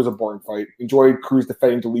was a boring fight. Enjoyed Cruz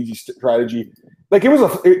defending Dolidze's strategy. Like,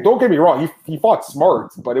 don't get me wrong. He fought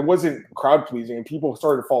smart, but it wasn't crowd-pleasing, and people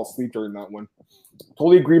started to fall asleep during that one.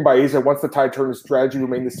 Totally agree by Asa. Once the tide turned, his strategy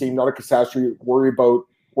remained the same. Not a catastrophe.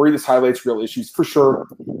 Worry this highlights real issues for sure.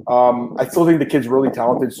 I still think the kid's really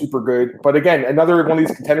talented, super good. But again, another one of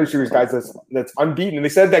these contender series guys that's unbeaten. And they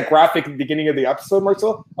said that graphic at the beginning of the episode,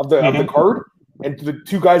 Marcel, of the card. And the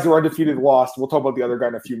two guys who are undefeated lost. We'll talk about the other guy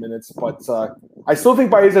in a few minutes. But I still think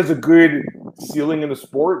Baez has a good ceiling in the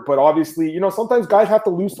sport. But obviously, you know, sometimes guys have to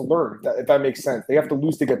lose to learn, if that makes sense. They have to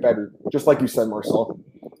lose to get better, just like you said, Marcel.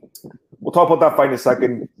 We'll talk about that fight in a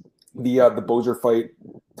second. The Bozer fight.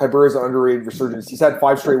 Tybura's an underrated resurgence. He's had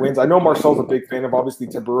 5 straight wins. I know Marcel's a big fan of, obviously,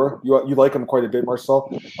 Tybura. You like him quite a bit, Marcel.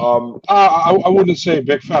 I wouldn't say a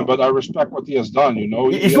big fan, but I respect what he has done. You know,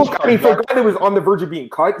 he's for a guy that was on the verge of being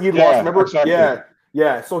cut, he had lost. Remember? Exactly.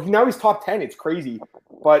 Yeah. So now he's top 10. It's crazy,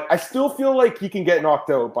 but I still feel like he can get knocked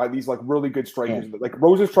out by these like really good strikers. Yeah. Like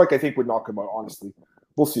Rosenstruck, I think would knock him out. Honestly,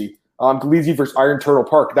 we'll see. Dolidze versus Iron Turtle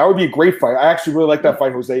Park. That would be a great fight. I actually really like that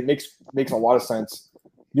fight, Jose. It makes a lot of sense.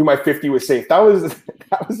 Knew my 50 was safe. That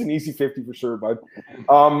was an easy 50 for sure, bud.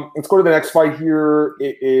 Let's go to the next fight here.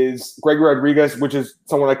 It is Gregory Rodriguez, which is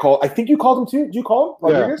someone I call. I think you called him too. Did you call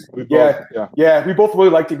him Rodriguez? Yeah. We both really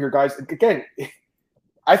liked him here, guys. Again,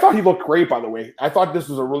 I thought he looked great, by the way. I thought this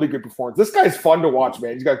was a really good performance. This guy's fun to watch,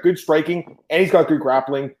 man. He's got good striking and he's got good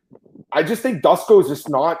grappling. I just think Dusko is just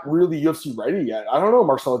not really UFC ready yet. I don't know,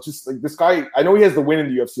 Marcel. It's just like this guy. I know he has the win in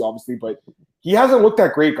the UFC, obviously, but he hasn't looked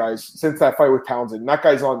that great, guys, since that fight with Townsend. And that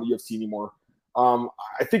guy's not in the UFC anymore. I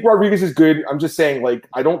think Rodriguez is good. I'm just saying, like,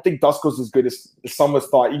 I don't think Dusko's as good as some of us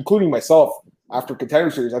thought, including myself, after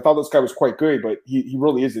Contender Series. I thought this guy was quite good, but he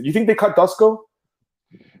really isn't. You think they cut Dusko?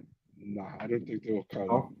 Nah, I don't think they will cut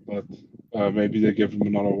him, but maybe they give him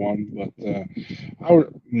another one.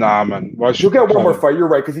 But nah, man. He'll get one more fight. You're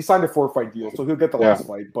right, because he signed a 4-fight deal, so he'll get the last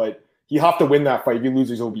fight. But you have to win that fight. If he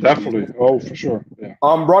loses, he'll be definitely. Oh, for sure. Yeah.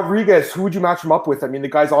 Rodriguez, who would you match him up with? I mean, the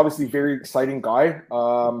guy's obviously a very exciting guy.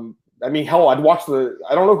 I mean, hell, I'd watch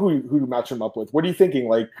I don't know who to match him up with. What are you thinking?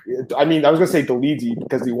 Like, I mean, I was gonna say Dolidze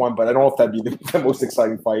because he won, but I don't know if that'd be the most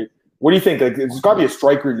exciting fight. What do you think? Like, there's got to be a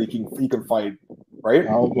striker that he can fight, right?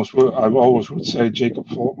 I always would say Jacob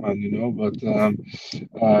Folkman, you know, but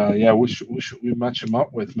yeah, we match him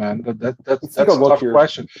up with, man? That's a tough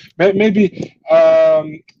question. Maybe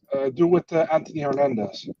do with Anthony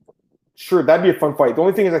Hernandez. Sure, that'd be a fun fight. The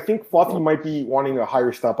only thing is, I think Fluffy might be wanting a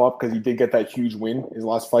higher step up because he did get that huge win his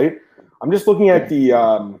last fight. I'm just looking at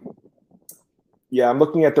I'm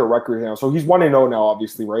looking at their record now. So he's 1-0 now,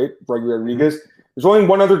 obviously, right? Gregory Rodriguez. There's only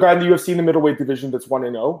one other guy in the UFC in the middleweight division that's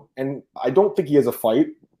 1-0, and I don't think he has a fight.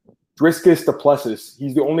 Dricus du Plessis.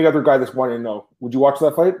 He's the only other guy that's 1-0. Would you watch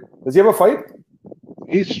that fight? Does he have a fight?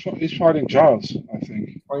 He's fighting Giles, I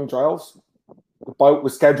think. Fighting Giles? fight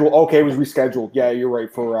was scheduled. Okay, it was rescheduled. Yeah, you're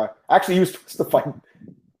right. For actually, he was supposed to fight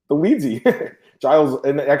the Leedsy Giles,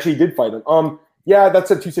 and actually he did fight him. Yeah,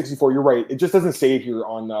 that's at 264. You're right. It just doesn't say it here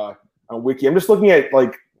on Wiki. I'm just looking at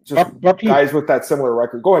like just guys with that similar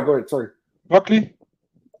record. Go ahead. Sorry. Buckley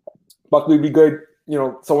would be good. You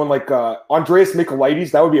know, someone like Andreas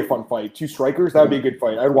Michaelides, that would be a fun fight. 2 strikers, that would be a good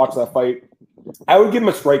fight. I'd watch that fight. I would give him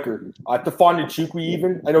a striker. Tefon Nchukwi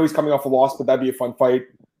even. I know he's coming off a loss, but that'd be a fun fight.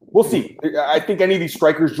 We'll see. I think any of these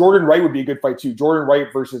strikers, Jordan Wright would be a good fight too. Jordan Wright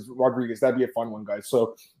versus Rodriguez, that'd be a fun one, guys.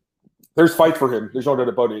 So there's fights for him. There's no doubt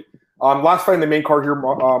about it. Last fight in the main card here,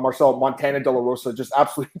 Marcel, Montana De La Rosa just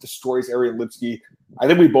absolutely destroys Ariane Lipski. I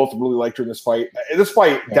think we both really liked her in this fight. This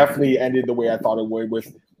fight definitely ended the way I thought it would,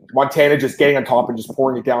 with Montana just getting on top and just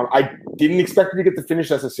pouring it down. I didn't expect her to get the finish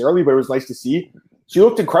necessarily, but it was nice to see. She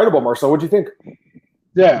looked incredible, Marcel. What do you think?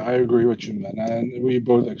 Yeah, I agree with you, man. And we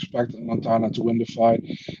both expected Montana to win the fight.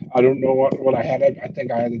 I don't know what I had. I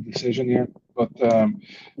think I had a decision here. But,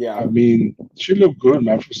 yeah, I mean, she looked good,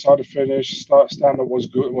 man. From start to finish, stand-up was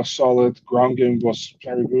good, was solid. Ground game was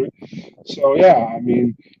very good. So, yeah, I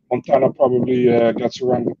mean, Montana probably gets a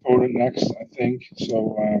ranked opponent next, I think.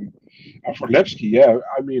 So, and for Lipski, yeah,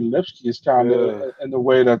 I mean, Lipski is kind of in the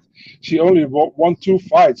way that she only won 2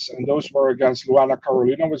 fights, and those were against Luana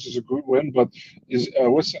Carolina, which is a good win. But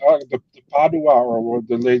what's the Padua or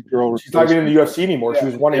the late girl? She's not even in the UFC anymore. She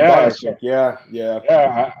was 1-8. So,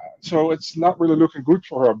 yeah. So it's not really looking good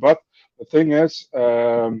for her. But the thing is,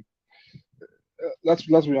 let's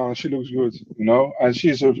be honest, she looks good, you know, and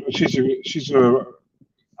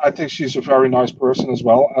I think she's a very nice person as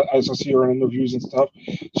well, as I see her in interviews and stuff.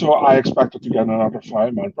 So I expect her to get another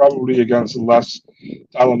fight, man. Probably against a less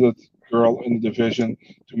talented girl in the division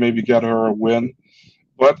to maybe get her a win.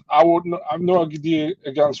 But I'm no idea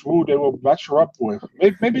against who they will match her up with.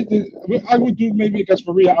 I would do maybe against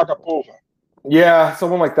Maria Agapova. Yeah,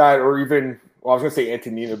 someone like that, or even, well, I was going to say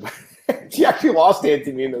Antonina, but she actually lost to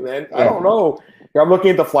Antonina, man. I don't know. Yeah, I'm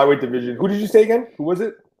looking at the flyweight division. Who did you say again? Who was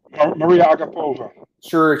it? Maria Agapova.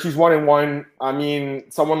 Sure, she's 1-1. I mean,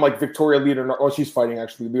 someone like Victoria Leonardo. Oh, she's fighting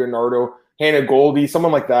actually. Leonardo, Hannah Goldie,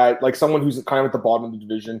 someone like that. Like someone who's kind of at the bottom of the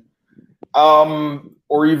division.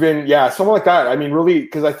 Or even, someone like that. I mean, really,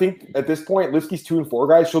 because I think at this point, Lipski's 2-4,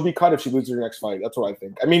 guys. She'll be cut if she loses her next fight. That's what I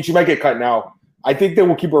think. I mean, she might get cut now. I think they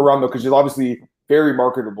will keep her around though, because she's obviously very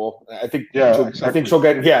marketable. I think. Exactly. I think she'll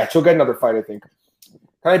get another fight. I think.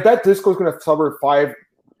 Can I bet Disco's going to cover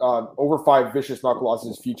over 5 vicious knuckle losses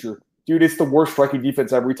in his future? Dude, it's the worst striking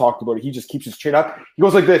defense ever. We talked about it. He just keeps his chin up. He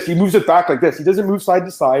goes like this. He moves it back like this. He doesn't move side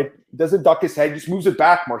to side. He doesn't duck his head. He just moves it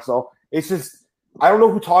back, Marcel. It's just, I don't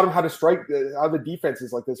know who taught him how to strike, how the defense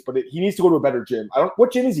is like this, but he needs to go to a better gym.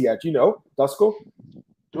 What gym is he at? Do you know, Dusko?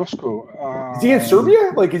 Dusko. Is he in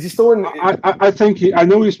Serbia? Like, is he still in? I think I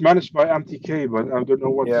know he's managed by MTK, but I don't know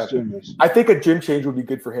what his gym is. I think a gym change would be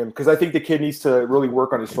good for him because I think the kid needs to really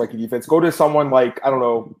work on his striking defense. Go to someone like, I don't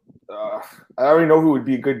know. I already know who would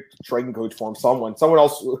be a good striking coach for him. Someone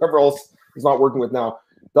else, whoever else he's not working with now.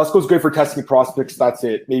 Dusko's good for testing prospects. That's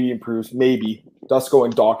it. Maybe improves. Maybe Dusko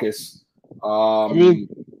and Dawkins.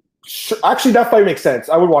 Actually, that fight makes sense.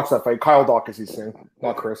 I would watch that fight. Kyle Dawkins, he's saying,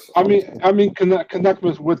 not Chris. I mean, connect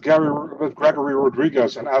with Gregory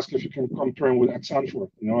Rodriguez and ask if you can come train with Ed Sanford.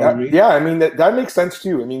 You know what I mean? Yeah, I mean that makes sense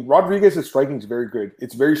too. I mean, Rodriguez's striking is very good.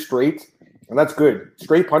 It's very straight, and that's good.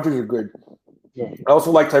 Straight punches are good. Yeah. I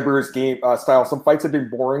also like Tiberius' game style. Some fights have been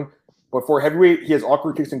boring, but for heavyweight, he has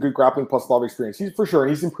awkward kicks and good grappling plus a lot of experience. He's for sure, and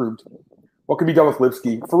he's improved. What could be done with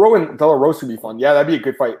Lipski? Ferro and De La Rosa would be fun. Yeah, that'd be a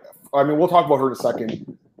good fight. I mean, we'll talk about her in a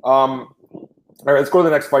second. All right, let's go to the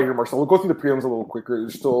next fight here, Marcel. We'll go through the prelims a little quicker.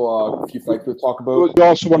 There's still a few fights to talk about. You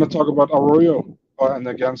also want to talk about Arroyo and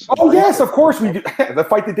against. Oh yes, of course we do. The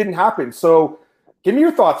fight that didn't happen. So, give me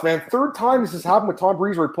your thoughts, man. 3rd time this has happened with Tom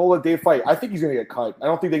Breeze where he pulled a day fight. I think he's going to get cut. I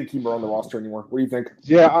don't think they can keep him on the roster anymore. What do you think?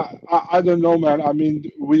 Yeah, I don't know, man. I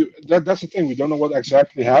mean, that's the thing. We don't know what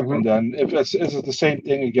exactly happened. And if it's the same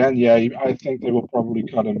thing again, I think they will probably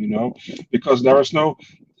cut him. You know, because there was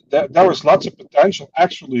lots of potential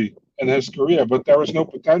actually in his career, but there is no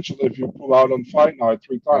potential if you pull out on fight night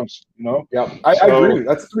 3 times. You know? Yeah, I agree.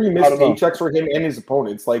 That's 3 missed paychecks for him and his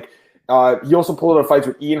opponents. Like. He also pulled out fights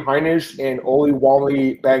with Ian Heinisch and Oli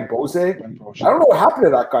Wally Bangbose. I don't know what happened to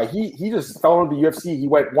that guy. He just fell into the UFC. He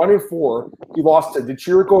went 1-4. He lost to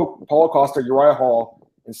DeChirico, Paulo Costa, Uriah Hall,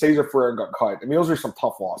 and Cesar Ferrer and got cut. I mean, those are some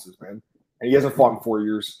tough losses, man. And he hasn't fought in 4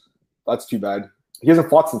 years. That's too bad. He hasn't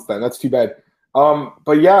fought since then. That's too bad.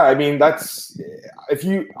 But yeah, I mean,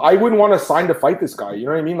 I wouldn't want to sign to fight this guy. You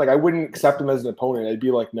know what I mean? Like, I wouldn't accept him as an opponent. I'd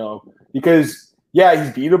be like, no, because yeah,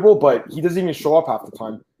 he's beatable, but he doesn't even show up half the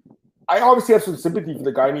time. I obviously have some sympathy for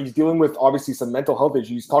the guy. I mean, he's dealing with obviously some mental health issues.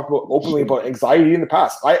 He's talked about openly about anxiety in the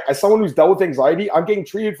past. As someone who's dealt with anxiety, I'm getting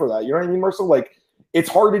treated for that. You know what I mean, Marcel? Like, it's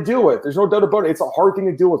hard to deal with. There's no doubt about it. It's a hard thing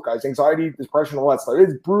to deal with, guys. Anxiety, depression, all that stuff.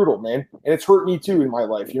 It's brutal, man. And it's hurt me too in my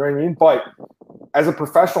life. You know what I mean? But as a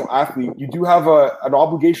professional athlete, you do have an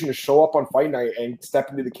obligation to show up on fight night and step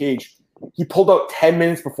into the cage. He pulled out 10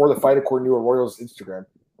 minutes before the fight, according to Arroyo's Instagram.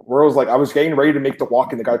 Arroyo's like, I was getting ready to make the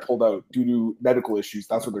walk, and the guy pulled out due to medical issues.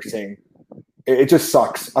 That's what they're saying. It just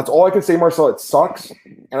sucks. That's all I can say, Marcel. It sucks.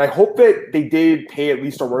 And I hope that they did pay at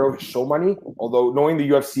least Arroyo his show money, although knowing the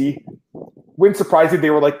UFC, wouldn't surprise me. They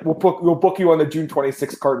were like, we'll book you on the June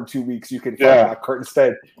 26th card in 2 weeks. You can fight that card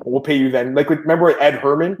instead. And we'll pay you then. Like, remember Ed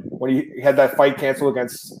Herman when he had that fight canceled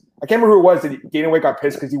against – I can't remember who it was. That Dana White got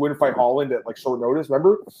pissed because he wouldn't fight Holland at, like, short notice.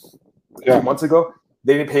 Remember? Yeah. 2 months ago.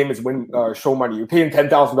 They didn't pay him his show money. You paid him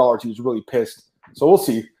 $10,000. He was really pissed. So we'll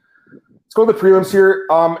see. Let's go to the prelims here.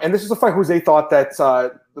 And this is a fight Jose thought that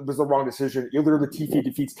was the wrong decision. Ilir Latifi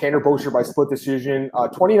defeats Tanner Boser by split decision,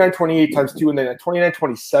 29-28 times 2, and then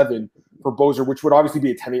 29-27 for Boser, which would obviously be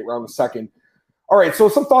a 10-8 round the second. All right, so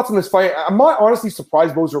some thoughts on this fight. I'm not honestly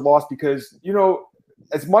surprised Boser lost because, you know,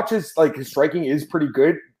 as much as like his striking is pretty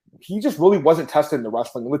good, he just really wasn't tested in the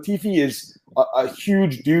wrestling. Latifi is a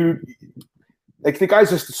huge dude. Like, the guy's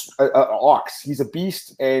just an ox. He's a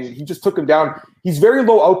beast, and he just took him down. He's very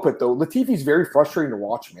low output, though. Latifi's very frustrating to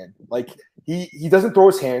watch, man. Like, he doesn't throw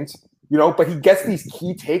his hands, you know, but he gets these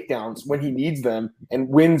key takedowns when he needs them and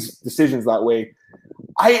wins decisions that way.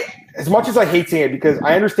 As much as I hate saying it, because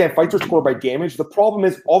I understand fights are scored by damage, the problem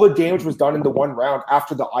is all the damage was done in the one round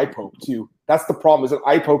after the eye poke, too. That's the problem, is an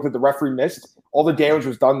eye poke that the referee missed. All the damage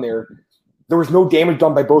was done there. There was no damage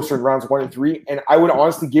done by Boser in rounds 1 and 3, and I would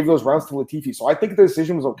honestly give those rounds to Latifi. So I think the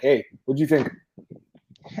decision was okay. What do you think?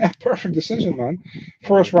 Perfect decision, man.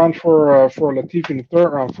 First round for Latifi, and the third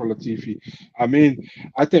round for Latifi. I mean,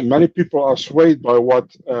 I think many people are swayed by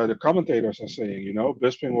what the commentators are saying. You know,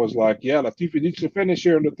 Bisping was like, "Yeah, Latifi needs to finish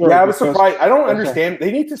here in the third." Yeah, I was surprised. I don't understand.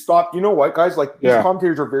 They need to stop. You know what, guys? Like, these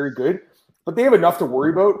commentators are very good, but they have enough to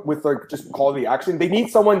worry about with like just quality action. They need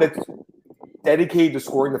someone that's dedicated to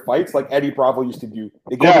scoring the fights, like Eddie Bravo used to do.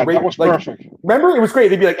 They go that was like, perfect. Remember, it was great.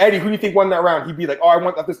 They'd be like, Eddie, who do you think won that round? He'd be like, oh, I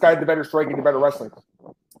want this guy the better striking, the better wrestling.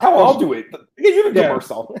 Hell, I'll do it. You do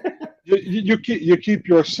Marcel. you keep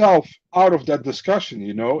yourself out of that discussion,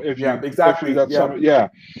 you know. Exactly. I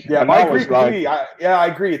agree completely. I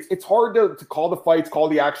agree. It's hard to call the fights, call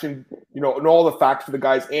the action, you know all the facts for the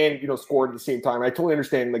guys, and, you know, score at the same time. I totally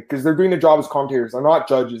understand, like, because they're doing the job as commentators. They're not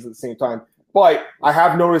judges at the same time. But I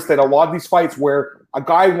have noticed that a lot of these fights where a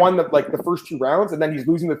guy won the first 2 rounds and then he's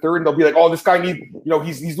losing the third, and they'll be like, oh, this guy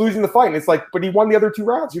he's losing the fight. And it's like, but he won the other 2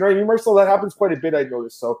 rounds. You know what I mean, Marcel? That happens quite a bit, I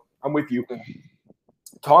noticed. So I'm with you.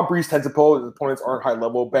 Tom Breeze tends to pull. His opponents aren't high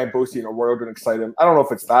level. Bambosi and Arroyo don't excite him. I don't know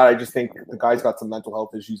if it's that. I just think the guy's got some mental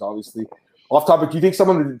health issues, obviously. Off topic, do you think some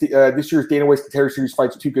of this year's Dana White's Contender Series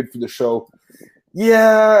fights are too good for the show?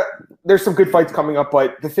 Yeah, there's some good fights coming up,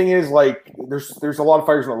 but the thing is, like, there's a lot of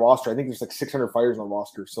fighters on the roster. I think there's like 600 fighters on the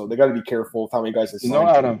roster, so they got to be careful with how many guys they sign.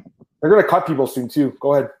 Adam, they're going to cut people soon too.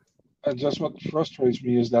 Go ahead. Just what frustrates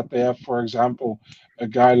me is that they have, for example, a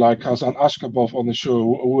guy like Hasan Askabov on the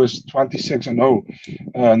show who is 26-0,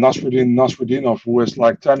 Nasruddin Nasruddinov who is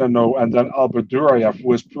like 10-0, and then Albert Duraev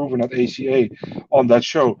who is proven at ACA on that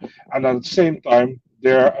show, and at the same time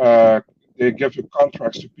they give the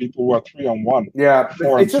contracts to people who are 3-on-1. Yeah,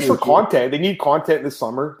 it's just for content. They need content this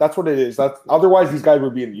summer. That's what it is. Otherwise these guys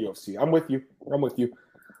would be in the UFC. I'm with you.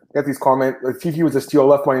 Got these comments. Like, TT was a steal,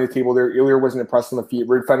 left money on the table there. Ilir wasn't impressed on the feet.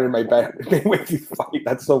 Red defended my bet. They went to fight.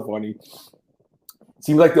 That's so funny.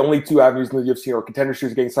 Seems like the only 2 avenues in the UFC are Contender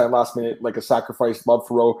Series getting signed last minute, like a sacrifice, love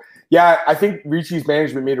for Rowe. Yeah, I think Ricci's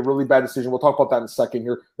management made a really bad decision. We'll talk about that in a second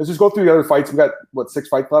here. Let's just go through the other fights. We got 6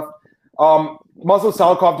 fights left. Muslim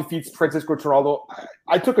Salikov defeats Francisco Trinaldo.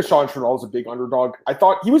 I took a shot on Trinaldo as a big underdog. I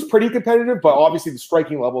thought he was pretty competitive, but obviously the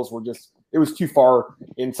striking levels were just, it was too far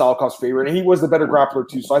in Salikov's favor, and he was the better grappler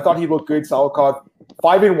too. So I thought he looked good. Salikov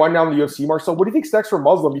 5-1 now in the UFC. Marcel, what do you think's next for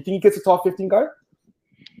Muslim? You think he gets a top 15 guy?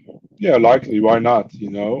 Yeah, likely. Why not?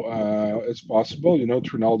 You know, it's possible. You know,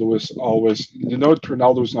 Trinaldo is always. You know,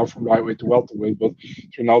 Trinaldo is not from lightweight to welterweight, but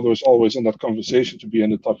Trinaldo is always in that conversation to be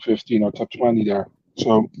in the top 15 or top 20 there.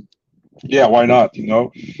 So. Yeah, why not? You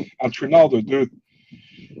know, and Trinaldo, dude.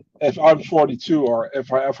 If I'm 42, or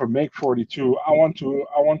if I ever make 42, I want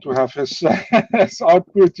to have his, his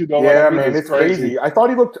output. You know? Yeah, man, it's crazy. I thought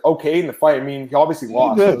he looked okay in the fight. I mean, he obviously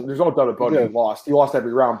lost. So there's no doubt about it. He lost. He lost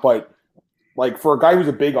every round, but Like for a guy who's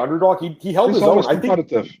a big underdog, he held his own. I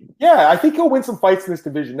think he'll win some fights in this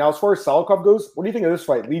division. Now, as far as Salikov goes, what do you think of this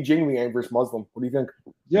fight? Li Jingliang versus Muslim. What do you think?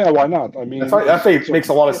 Yeah, why not? I mean, that fight makes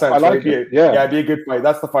a lot of sense. I like it. It'd be a good fight.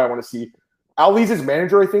 That's the fight I want to see. Ali's his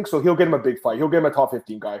manager, I think, so he'll get him a big fight. He'll get him a top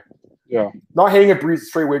 15 guy. Yeah. Not hating at Breeze.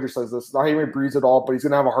 Straight Wager says this. Not hating at Breeze at all, but he's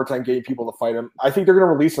going to have a hard time getting people to fight him. I think they're going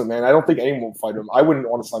to release him, man. I don't think anyone will fight him. I wouldn't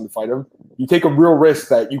want to sign to fight him. You take a real risk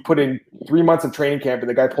that you put in 3 months of training camp and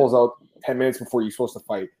the guy pulls out 10 minutes before you're supposed to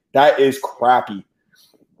fight. That is crappy.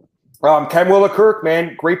 Ken Willikirk,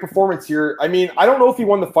 man, great performance here. I mean, I don't know if he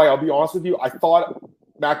won the fight. I'll be honest with you. I thought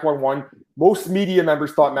Makwan won. Most media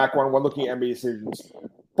members thought Makwan won looking at NBA decisions.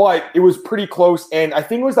 But it was pretty close, and I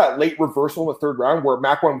think it was that late reversal in the third round where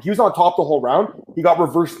Makwan, he was on top the whole round. He got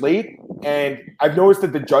reversed late, and I've noticed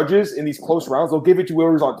that the judges in these close rounds, they'll give it to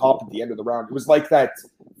whoever's on top at the end of the round. It was like that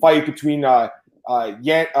fight between Yannick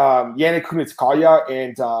Kunitskaya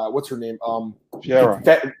and what's her name?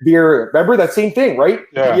 Vieira. Remember that same thing, right?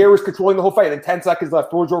 Yeah. Vieira was controlling the whole fight, and then 10 seconds left.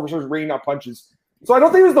 George Over starts raining out punches. So I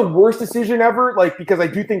don't think it was the worst decision ever, because I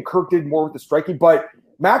do think Kirk did more with the striking, but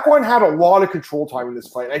Makwan had a lot of control time in this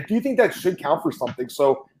fight. I do think that should count for something.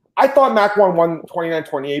 So I thought Makwan won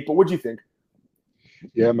 29-28, but what do you think?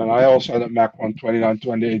 Yeah, man, I also had Makwan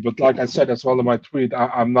 29-28. But like I said, that's all in my tweet.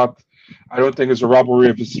 I don't think it's a robbery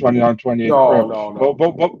if it's 29-28. No.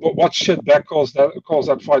 But what shit that calls that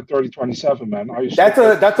fight 30-27, man?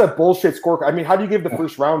 That's a bullshit scorecard. I mean, how do you give the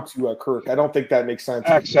first round to Kirk? I don't think that makes sense.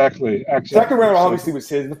 Exactly. Second round obviously was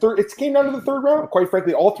his. It came down to the third round. Quite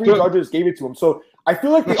frankly, all three judges gave it to him. So I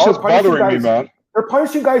feel like they are punishing guys. Man. They're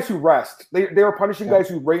punishing guys who rest. They are punishing guys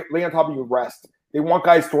who lay on top of you and rest. They want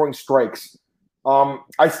guys throwing strikes.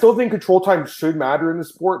 I still think control time should matter in the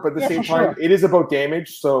sport, but at the same time, it is about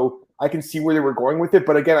damage. So I can see where they were going with it.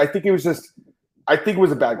 But again, I think it was a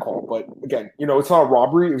bad call. But again, it's not a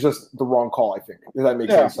robbery. It was just the wrong call, I think. If that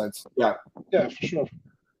makes any sense. Yeah. Yeah, for sure.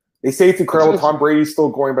 They say it's incredible. Tom Brady's still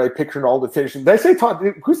going, but I pictured all the finishing. Did I say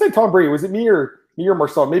who said Tom Brady? Was it me or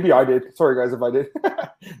Marcel? Maybe I did. Sorry, guys, if I did.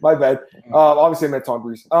 My bad. Obviously, I meant Tom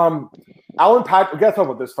Breeze. Alan Patrick. We got to talk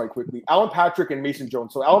about this fight quickly. Alan Patrick and Mason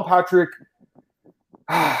Jones. So Alan Patrick,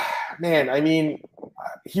 man, I mean,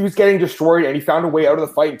 he was getting destroyed, and he found a way out of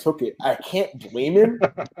the fight and took it. I can't blame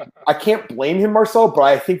him. Marcel, but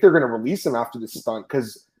I think they're going to release him after this stunt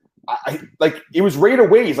because it was right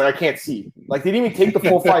away. He's like, I can't see. They didn't even take the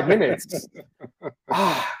full 5 minutes.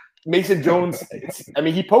 Mason Jones,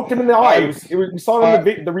 he poked him in the eye. We saw it on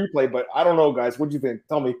the replay, but I don't know, guys. What do you think?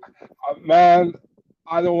 Tell me. Man,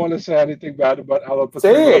 I don't want to say anything bad about Alan Patrick.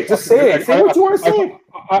 Say it. Just say it. Say what you want to say.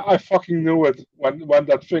 I fucking knew it when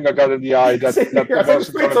that finger got in the eye. It's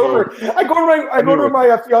over. I go to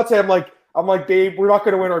my fiance. I'm like, babe, we're not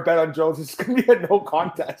going to win our bet on Jones. It's going to be a no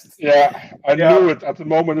contest. Yeah, I knew it at the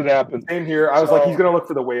moment it happened. Same here. I was like, he's going to look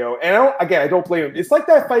for the way out. And I don't blame him. It's like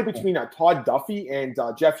that fight between Todd Duffy and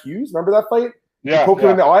Jeff Hughes. Remember that fight? Yeah. He poked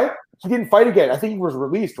him in the eye. He didn't fight again. I think he was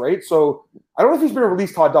released, right? So I don't know if he's been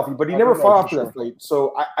released, Todd Duffy, but he never fought after that fight.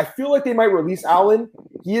 So I feel like they might release Allen.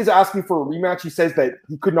 He is asking for a rematch. He says that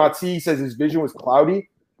he could not see. He says his vision was cloudy.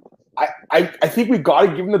 I think we've got to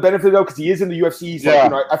give him the benefit of the doubt because he is in the UFC. He's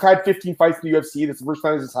like, I've had 15 fights in the UFC. That's the first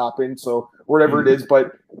time this has happened. So whatever it is,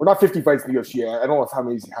 but we're not 50 fights in the UFC. I don't know how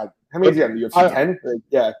many he's had. How many has he had in the UFC? 10?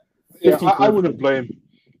 Yeah. I wouldn't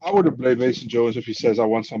blame Mason Jones if he says I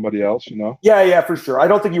want somebody else, Yeah, for sure. I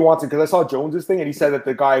don't think he wants it because I saw Jones's thing and he said that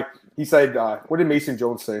the guy, what did Mason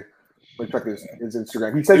Jones say? Check his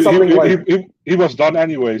Instagram. He said something he was done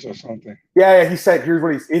anyways or something. Yeah, he said, here's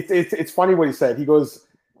what it's funny what he said. He goes,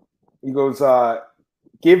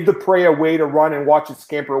 give the prey a way to run and watch it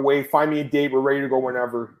scamper away. Find me a date. We're ready to go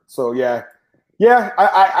whenever. So, yeah.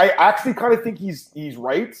 I actually kind of think he's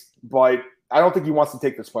right, but I don't think he wants to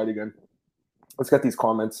take this fight again. Let's get these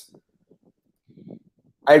comments.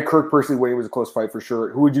 I had Kirk personally winning. It was a close fight for sure.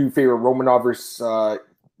 Who would you favor, Romanov versus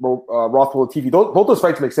Rothwell Latifi? Both those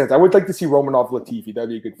fights make sense. I would like to see Romanov Latifi. That'd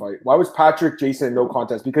be a good fight. Why was Patrick Jason no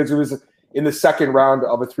contest? Because it was in the second round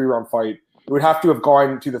of a 3-round fight. It would have to have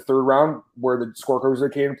gone to the third round where the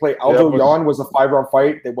scorecards came into play. Aldo Yan was a 5-round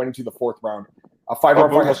fight. They went into the fourth round. A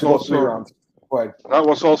 5-round fight has to go 3 rounds. Go ahead. That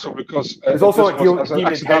was also because it was also deemed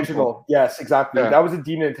intentional. Yes, exactly. Yeah. That was a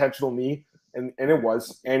deemed intentional knee, and it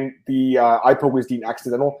was. And the eye poke was deemed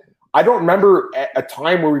accidental. I don't remember a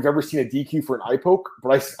time where we've ever seen a DQ for an eye poke,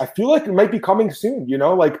 but I feel like it might be coming soon.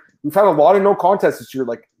 We've had a lot of no contests this year,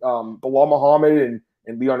 like Bilal Muhammad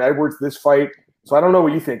and Leon Edwards this fight. So I don't know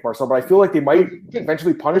what you think, Marcel, but I feel like they might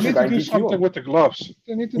eventually punish a guy and do something with the gloves.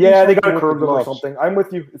 They got to curb them or something. I'm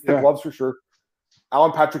with you. It's the gloves for sure.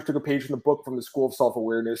 Alan Patrick took a page from the book from the School of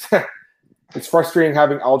Self-Awareness. It's frustrating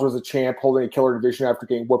having Aljo as a champ holding a killer division after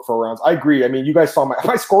getting whooped 4 rounds. I agree. I mean, you guys saw my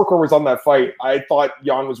scorecard was on that fight. I thought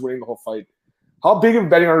Jan was winning the whole fight. How big of a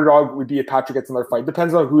betting underdog would be if Patrick gets another fight?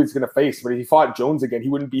 Depends on who he's going to face. But if he fought Jones again, he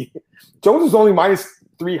wouldn't be. Jones is only minus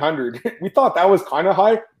 300. We thought that was kind of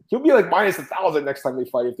high. He'll be like minus 1,000 next time they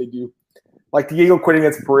fight if they do. Like Diego quitting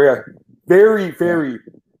against Pereira. Very, very,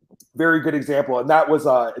 very good example. And that was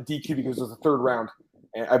a DQ because it was the 3rd round.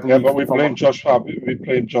 And I believe. Yeah, but we blamed Josh Fabia. We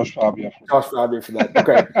blamed Josh Fabia. Josh Fabia for that.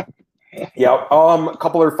 Okay. Yeah. A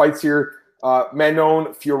couple other fights here.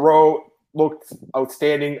 Manon Fiorot looked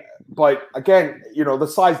outstanding, but again, the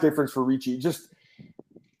size difference for Ricci.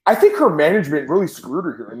 I think her management really screwed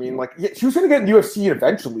her here. I mean, she was going to get in the UFC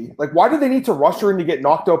eventually. Like, why did they need to rush her in to get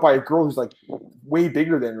knocked out by a girl who's like way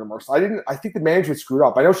bigger than her? Marcel, I think the management screwed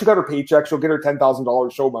up. I know she got her paycheck. She'll get her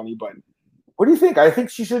 $10,000 show money, but what do you think? I think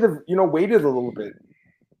she should have, waited a little bit.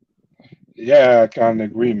 Yeah, I kind of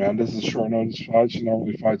agree, man. This is a short notice fight. She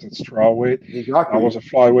normally fights at strawweight. Exactly. I was a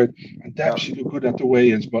flyweight, and damn, she did good at the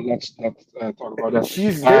weigh-ins. But let's not talk about that.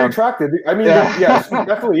 She's very attractive. I mean, yeah, she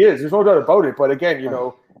definitely is. There's no doubt about it. But again,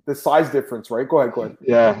 the size difference, right? Go ahead.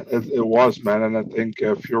 Yeah, it was, man. And I think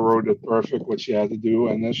Fiorot did perfect what she had to do,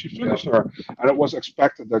 and then she finished her. And it was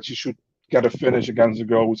expected that she should get a finish against a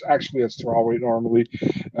girl who's actually at strawweight normally,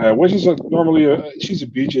 which is she's a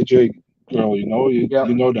BJJ girl, you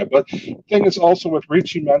know that. But the thing is also with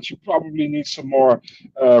Ricci, man, she probably needs some more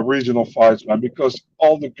regional fights, man, because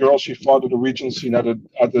all the girls she fought at the regional scene had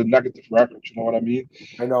a negative record. You know what I mean?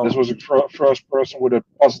 I know. This was the first person with a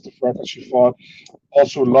positive record she fought.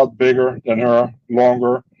 Also a lot bigger than her,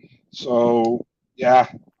 longer. So yeah,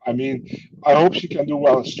 I mean, I hope she can do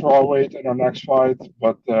well at strawweight in her next fight.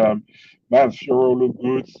 But man, Fiorot looked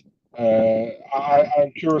good.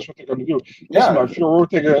 I'm curious what they're going to do. Listen, man,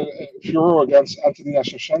 Fiorot against Anthony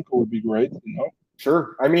Shevchenko would be great,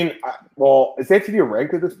 Sure. I mean, is Anthony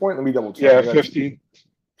ranked at this point? Let me double check. Yeah, 15.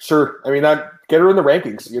 Sure. I mean, get her in the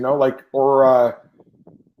rankings,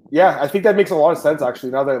 I think that makes a lot of sense,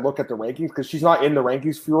 actually, now that I look at the rankings, because she's not in the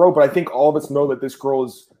rankings, Fiorot, but I think all of us know that this girl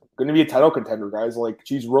is going to be a title contender, guys. Like,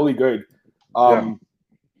 she's really good.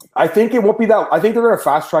 I think it won't be that. I think they're going to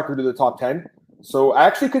fast track her to the top 10. So I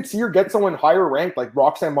actually could see her get someone higher ranked like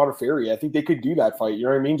Roxanne Modafferi. I think they could do that fight. You know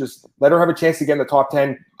what I mean? Just let her have a chance to get in the top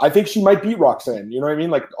 10. I think she might beat Roxanne. You know what I mean?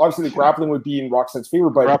 Like, obviously the grappling would be in Roxanne's favor,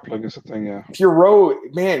 but grappling is the thing, yeah. Fiorot,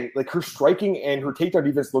 man, like her striking and her takedown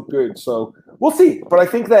defense look good. So we'll see. But I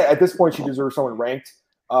think that at this point she deserves someone ranked.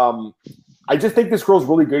 I just think this girl's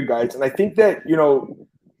really good, guys. And I think that,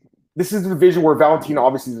 this is the division where Valentina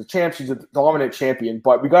obviously is a champ. She's a dominant champion,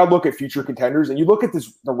 but we got to look at future contenders. And you look at the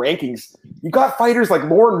rankings, you got fighters like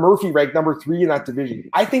Lauren Murphy ranked number 3 in that division.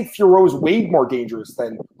 I think Fiorot is way more dangerous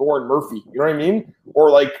than Lauren Murphy. You know what I mean? Or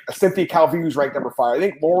like Cynthia Calvillo, who's ranked number 5.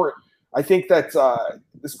 I think that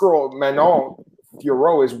this girl, Manon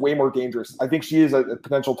Fiorot, is way more dangerous. I think she is a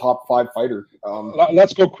potential top 5 fighter.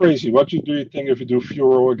 Let's go crazy. What do you think if you do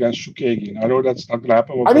Fiorot against Chookagian? I know that's not going to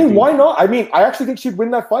happen. I mean, why not? I mean, I actually think she'd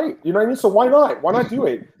win that fight. You know what I mean? So why not? Why not do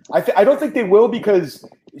it? I don't think they will because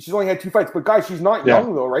she's only had 2 fights. But guys, she's not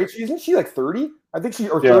young though, right? Isn't she like 30? I think she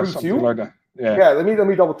or 32. Something like that. Yeah. Let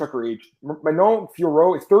me double check her age. Manon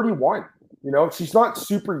Fiorot is 31. She's not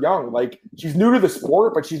super young. Like, she's new to the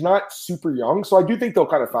sport, but she's not super young. So I do think they'll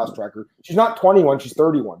kind of fast track her. She's not 21. She's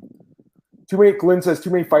 31. Glenn says too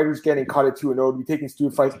many fighters getting caught at 2-0 to be taking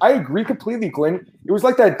stupid fights. I agree completely, Glenn. It was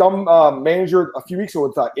like that dumb manager a few weeks ago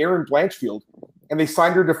with Aaron Blanchfield, and they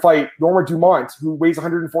signed her to fight Norma Dumont, who weighs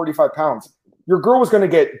 145 pounds. Your girl was going to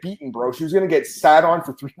get beaten, bro. She was going to get sat on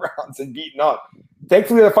for 3 rounds and beaten up.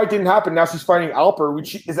 Thankfully, that fight didn't happen. Now she's fighting Alper,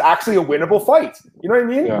 which is actually a winnable fight. You know what I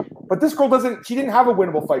mean? Yeah. But this girl she didn't have a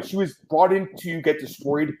winnable fight. She was brought in to get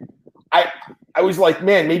destroyed. I was like,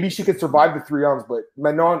 man, maybe she could survive the 3 rounds, but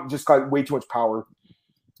Manon just got way too much power.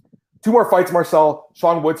 2 more fights, Marcel.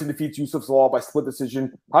 Sean Woodson defeats Yusuf Zalal by split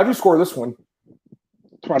decision. How'd you score this one?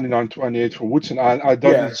 29-28 for Woodson. I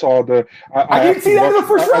didn't saw the. I didn't see that in the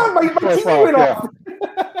first round. My TV went off.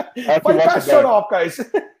 Fight pass shut off, guys.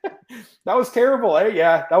 That was terrible, eh?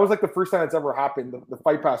 Yeah, that was like the first time it's ever happened. The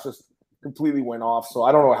fight pass just completely went off. So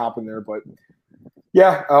I don't know what happened there, but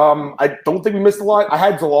yeah, I don't think we missed a lot. I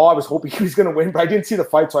had Zalal. I was hoping he was going to win, but I didn't see the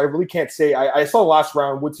fight, so I really can't say. I saw the last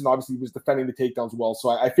round. Woodson obviously was defending the takedowns well, so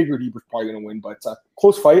I figured he was probably going to win, but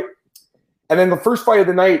close fight. And then the first fight of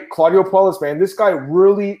the night, Claudio Puelles, man, this guy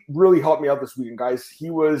really, really helped me out this weekend, guys. He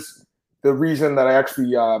was the reason that I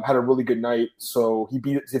actually had a really good night. So he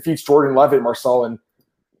defeats Jordan Levitt, Marcel, and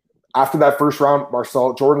after that first round,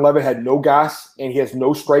 Marcel, Jordan Levitt had no gas, and he has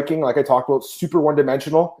no striking, like I talked about, super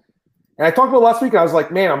one-dimensional. And I talked about last week, and I was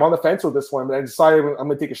like, man, I'm on the fence with this one, but I decided I'm going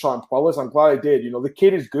to take a shot on Puelas. I'm glad I did. The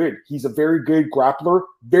kid is good. He's a very good grappler,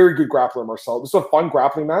 Marcel. This is a fun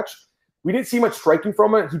grappling match. We didn't see much striking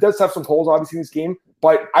from it. He does have some holes, obviously, in this game.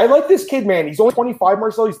 But I like this kid, man. He's only 25,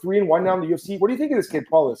 Marcel. He's 3-1 now in the UFC. What do you think of this kid,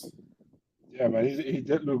 Puelas? Yeah, man, he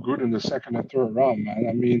did look good in the second and third round, man.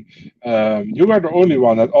 I mean, you were the only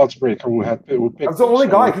one at Oddsbreaker who picked. I was the only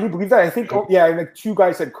guy. Can you believe that? I think, like 2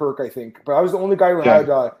 guys said Kirk, I think. But I was the only guy who had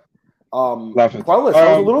Puelas. I was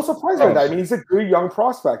a little surprised by that. I mean, he's a good young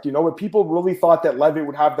prospect, but people really thought that Levitt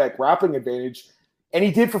would have that grappling advantage. And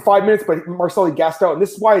he did for 5 minutes, but Marcel, he gassed out. And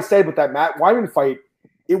this is why I said with that Matt Wyman fight,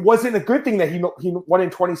 it wasn't a good thing that he won in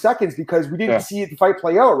 20 seconds because we didn't see the fight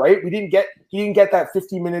play out, right? He didn't get that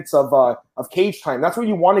 50 minutes of cage time. That's what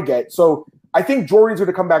you want to get. So I think Jordan's going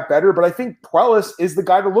to come back better, but I think Puelas is the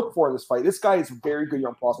guy to look for in this fight. This guy is a very good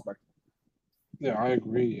young prospect. Yeah, I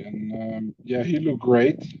agree. And he looked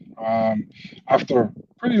great after a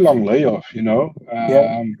pretty long layoff, 2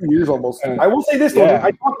 years almost. I will say this, though.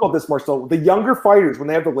 I talked about this more so. The younger fighters, when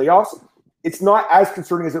they have the layoffs, it's not as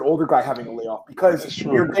concerning as an older guy having a layoff because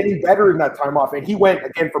you're getting better in that time off. And he went,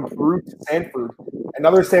 again, from Peru to Sanford.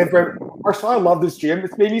 Another Sanford. Marcel, I love this gym.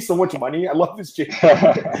 It's made me so much money. I love this gym.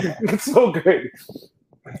 It's so good.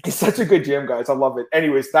 It's such a good gym, guys. I love it.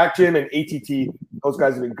 Anyways, that gym and ATT, those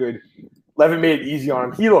guys have been good. Levin made it easy on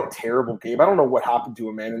him. He looked terrible, Gabe. I don't know what happened to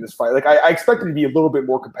him, man, in this fight. Like, I expected to be a little bit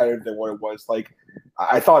more competitive than what it was. Like,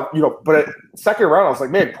 I thought, but at second round, I was like,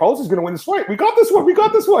 man, Puelas is going to win this fight. We got this one. We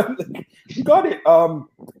got it.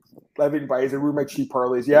 Levin, Baeza, we were my cheap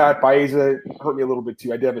parlays. Yeah, Baeza hurt me a little bit,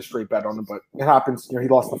 too. I did have a straight bet on him, but it happens. He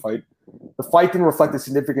lost the fight. The fight didn't reflect a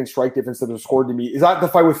significant strike difference that was scored to me. Is that the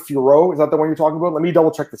fight with Furo? Is that the one you're talking about? Let me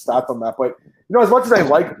double check the stats on that. But as much as I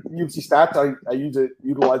like UFC stats, I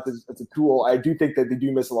utilize it as a tool. I do think that they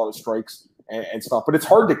do miss a lot of strikes and stuff. But it's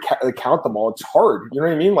hard to count them all. It's hard. You know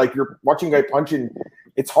what I mean? Like you're watching a guy punch and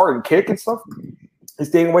it's hard and kick and stuff. Is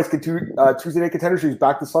Dana White's Tuesday Night Contender Series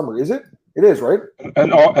back this summer? Is it? It is, right?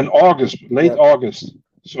 And August, late August.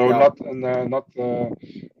 So not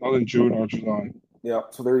in June or July. Yeah,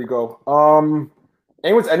 so there you go.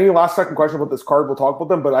 Any last second question about this card? We'll talk about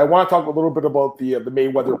them, but I want to talk a little bit about the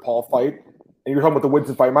Mayweather Paul fight. And you're talking about the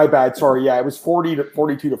Woodson fight. My bad. Sorry. Yeah, it was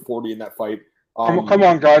 42-40 in that fight. Come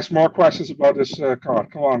on, guys. More questions about this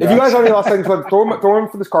card. Come on, guys. If you guys have any last seconds, throw them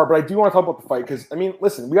for this card. But I do want to talk about the fight because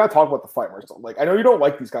listen, we got to talk about the fight, Marcel. Like I know you don't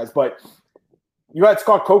like these guys, but you had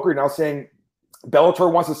Scott Coker now saying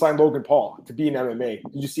Bellator wants to sign Logan Paul to be in MMA.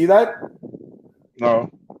 Did you see that?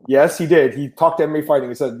 No. Yes, he did. He talked to MMA Fighting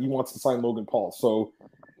and said he wants to sign Logan Paul. So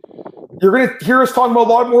you're going to hear us talking about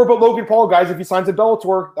a lot more about Logan Paul, guys, if he signs a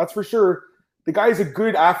Bellator. That's for sure. The guy is a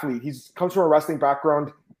good athlete. He comes from a wrestling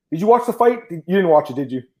background. Did you watch the fight? You didn't watch it,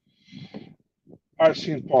 did you? I've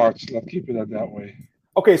seen parts. Let's keep it that way.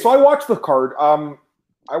 Okay, so I watched the card.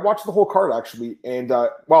 I watched the whole card, actually. And,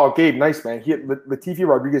 wow, Gabe, nice, man. He hit Latifi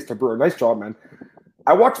Rodriguez Tabura. Nice job, man.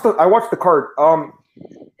 I watched the card.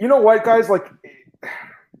 You know what, guys? Like,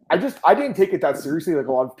 I didn't take it that seriously like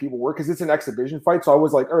a lot of people were because it's an exhibition fight. So I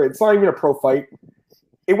was like, all right, it's not even a pro fight.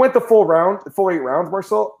 It went the full 8 rounds,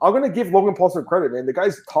 Marcel. I'm going to give Logan Paul some credit, man. The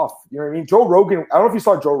guy's tough. You know what I mean? Joe Rogan, I don't know if you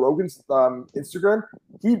saw Joe Rogan's Instagram.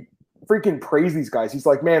 He freaking praised these guys. He's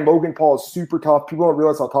like, man, Logan Paul is super tough. People don't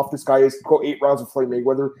realize how tough this guy is. Go 8 rounds with Floyd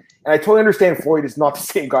Mayweather. And I totally understand Floyd is not the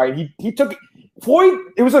same guy. And he took – Floyd,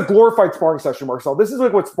 it was a glorified sparring session, Marcel. This is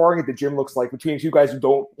like what sparring at the gym looks like between 2 guys who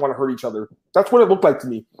don't want to hurt each other. That's what it looked like to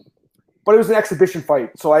me. But it was an exhibition fight.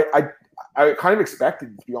 So I kind of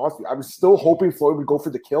expected, to be honest with you. I was still hoping Floyd would go for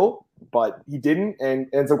the kill, but he didn't and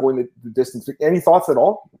ends up going the distance. Any thoughts at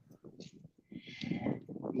all?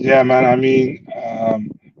 Yeah, man. I mean,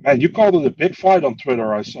 man, you called it a big fight on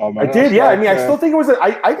Twitter, I saw, man. I did, yeah. Like, I mean, I still think it was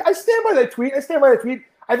I stand by that tweet.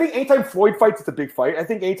 I think anytime Floyd fights, it's a big fight. I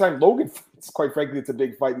think anytime Logan fights, quite frankly, it's a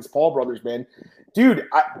big fight. These Paul brothers, man. Dude,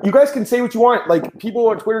 you guys can say what you want. Like, people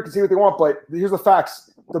on Twitter can say what they want, but here's the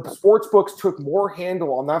facts. The sports books took more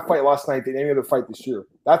handle on that fight last night than any other fight this year.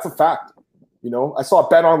 That's a fact. I saw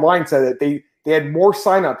Bet Online said that they had more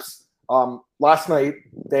signups last night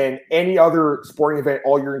than any other sporting event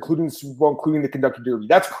all year, including the Super Bowl, including the Kentucky Derby.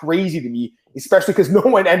 That's crazy to me, especially because no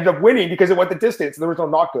one ended up winning because it went the distance and there was no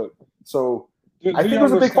knockout. So I think it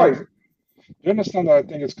was a big fight. You understand that I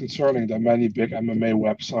think it's concerning that many big MMA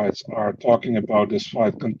websites are talking about this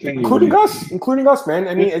fight continually. Including us, man.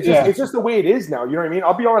 I mean, it's just the way it is now. You know what I mean?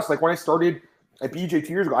 I'll be honest, like when I started at BJ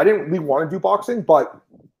 2 years ago, I didn't really want to do boxing, but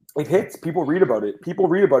it hits. People read about it. You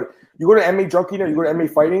go to MMA Junkie now, you go to MMA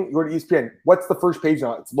Fighting, you go to ESPN. What's the first page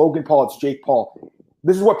now? It's Logan Paul, it's Jake Paul.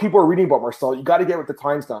 This is what people are reading about, Marcel. You got to get with the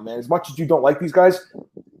times now, man. As much as you don't like these guys,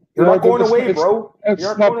 You're not going away, bro.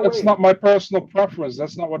 It's not my personal preference.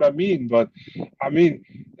 That's not what I mean. But I mean,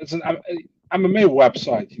 it's an MMA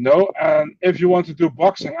website, you know. And if you want to do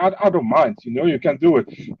boxing, I don't mind. You know, you can do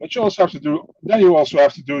it. But you also have to do. Then you also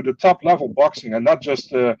have to do the top level boxing, and not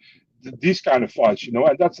just these kind of fights, you know.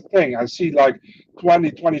 And that's the thing. I see like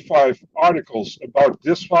 20, 25 articles about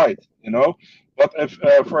this fight, you know. But if,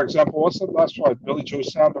 for example, what's the last fight? Billy Joe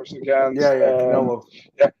Sanders against. Canelo.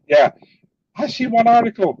 Yeah. I see one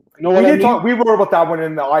article. You know what I mean? We wrote about that one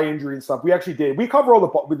in the eye injury and stuff. We actually did. We cover all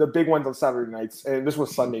the big ones on Saturday nights, and this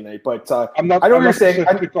was Sunday night. But I know what you're saying.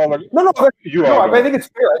 I think it's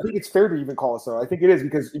fair. I think it's fair to even call us so. I think it is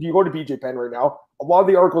because if you go to BJ Penn right now, a lot of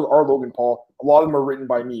the articles are Logan Paul. A lot of them are written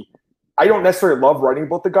by me. I don't necessarily love writing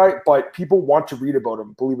about the guy, but people want to read about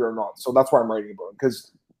him, believe it or not. So that's why I'm writing about him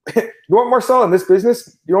because. You know what, Marcel? In this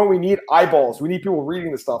business, you know what we need? Eyeballs. We need people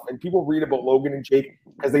reading the stuff, and people read about Logan and Jake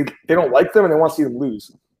because they don't like them and they want to see them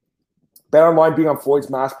lose. Bet online being on Floyd's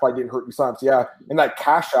mask probably didn't hurt you sometimes. Yeah, and that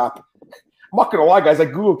Cash App. I'm not gonna lie, guys. I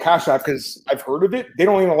Googled Cash App because I've heard of it. They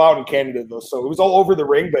don't even allow it in Canada though, so it was all over the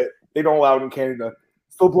ring, but they don't allow it in Canada.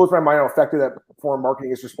 Still blows my mind how effective that foreign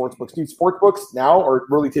marketing is for sportsbooks. Dude, sportsbooks now are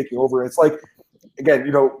really taking over. It's like. Again,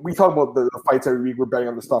 you know, we talk about the fights every week. We're betting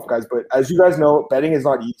on the stuff, guys. But as you guys know, betting is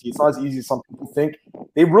not easy. It's not as easy as some people think.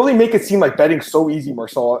 They really make it seem like betting's so easy,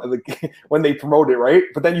 Marcel, like, when they promote it, right?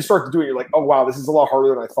 But then you start to do it, you're like, oh, wow, this is a lot harder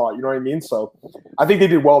than I thought. You know what I mean? So I think they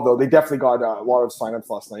did well, though. They definitely got a lot of signups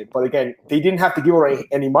last night. But again, they didn't have to give away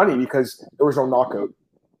any money because there was no knockout.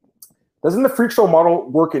 Doesn't the freak show model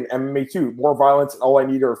work in MMA too? More violence, all I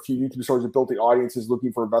need are a few YouTube stars with built-in audiences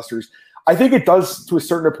looking for investors. I think it does to a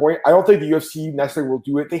certain point. I don't think the UFC necessarily will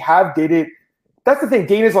do it. They have dated. That's the thing.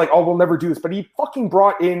 Dana's like, oh, we'll never do this. But he fucking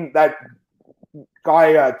brought in that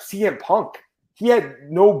guy, CM Punk. He had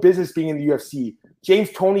no business being in the UFC.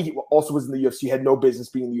 James Toney also was in the UFC, had no business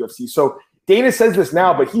being in the UFC. So Dana says this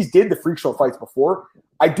now, but he's did the freak show fights before.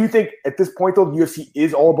 I do think at this point, though, the UFC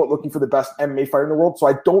is all about looking for the best MMA fighter in the world. So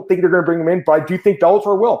I don't think they're going to bring him in, but I do think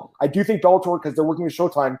Bellator will. I do think Bellator, because they're working with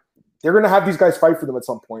Showtime, they're going to have these guys fight for them at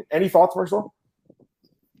some point. Any thoughts, Marcel?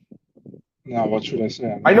 No, what should I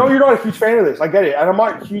say? I know you're not a huge fan of this. I get it. And I'm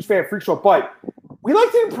not a huge fan of Freak Show, but we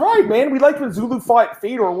liked it in Pride, man. We liked when Zulu fought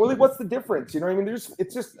Fedor. Really, what's the difference? You know what I mean?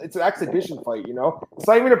 It's an exhibition fight, you know? It's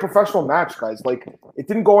not even a professional match, guys. Like, it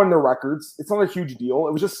didn't go on their records. It's not a huge deal.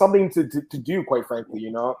 It was just something to do, quite frankly,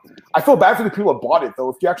 you know? I feel bad for the people that bought it, though.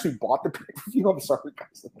 If you actually bought the pay-per-view, I'm sorry,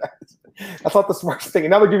 guys. That's not the smartest thing.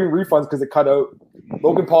 And now they're giving refunds because it cut out.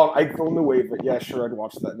 Logan Paul, I'd throw him away, but yeah, sure, I'd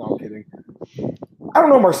watch that. No, I'm kidding. I don't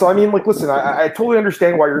know, Marcel. I mean, like, listen, I totally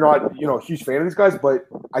understand why you're not, you know, a huge fan of these guys, but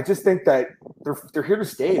I just think that they're here to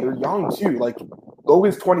stay. They're young too. Like,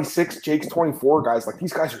 Logan's 26, Jake's 24, guys. Like,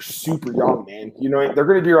 these guys are super young, man. You know, they're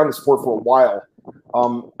going to be around the sport for a while.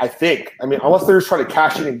 I think. I mean, unless they're just trying to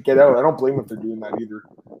cash in and get out, I don't blame them if they're doing that either.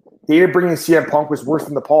 Dana bringing CM Punk was worse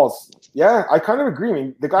than the Pauls. Yeah, I kind of agree. I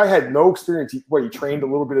mean, the guy had no experience. He trained a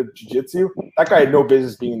little bit of jiu-jitsu. That guy had no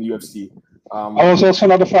business being in the UFC. I was also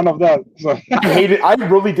not a fan of that. So. I hate it. I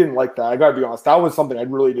really didn't like that. I gotta be honest. That was something I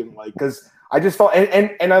really didn't like because I just felt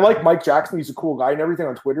and I like Mike Jackson. He's a cool guy and everything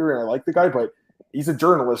on Twitter, and I like the guy, but he's a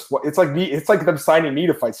journalist. It's like me. It's like them signing me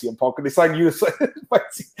to fight CM Punk, and they signed you to fight.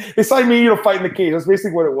 They signed me to fight in the cage. That's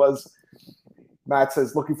basically what it was. Matt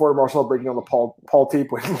says, looking forward to Marcel breaking on the Paul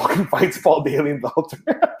tape when Logan fights Paul Daly and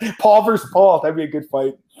Bellator. Paul versus Paul. That'd be a good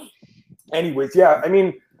fight. Anyways, yeah, I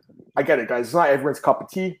mean, I get it, guys. It's not everyone's cup of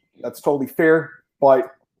tea. That's totally fair,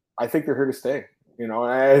 but I think they're here to stay. You know,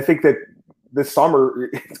 and I think that this summer,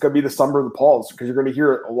 it's going to be the summer of the Pauls because you're going to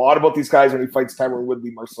hear a lot about these guys when he fights Tyron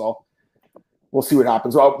Woodley, Marcel. We'll see what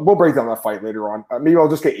happens. We'll break down that fight later on. Maybe I'll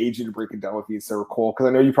just get AJ to break it down with you instead of Cole because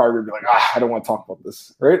I know you probably would be like, I don't want to talk about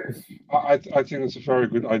this, right? I think it's a very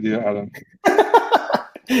good idea, Adam.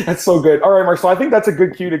 That's so good. All right, Marcel, I think that's a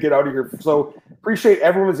good cue to get out of here. So appreciate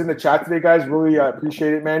everyone who's in the chat today, guys. Really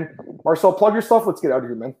appreciate it, man. Marcel, plug your stuff. Let's get out of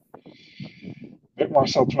here, man.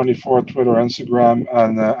 Marcel24, Twitter, Instagram,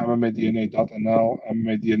 and MMADNA.nl,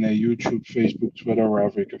 MMADNA, YouTube, Facebook, Twitter,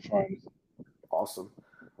 wherever you can find it. Awesome.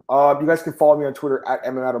 You guys can follow me on Twitter at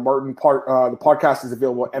MMAdamMartin. The podcast is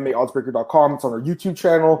available at MMAOddsBreaker.com. It's on our YouTube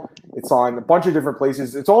channel. It's on a bunch of different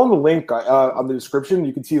places. It's all in the link on the description.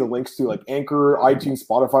 You can see the links to like Anchor, iTunes,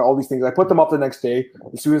 Spotify, all these things. I put them up the next day.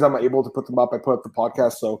 As soon as I'm able to put them up, I put up the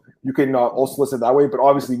podcast. So you can also listen that way. But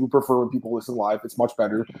obviously, we prefer when people listen live. It's much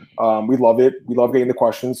better. We love it. We love getting the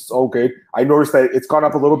questions. It's all good. I noticed that it's gone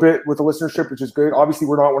up a little bit with the listenership, which is good. Obviously,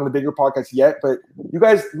 we're not one of the bigger podcasts yet, but you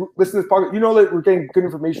guys listen to this podcast. You know that we're getting good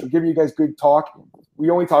information. We're giving you guys good talk. We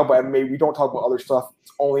only talk about MMA. We don't talk about other stuff.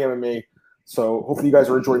 It's only MMA. So hopefully you guys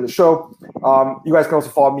are enjoying the show. You guys can also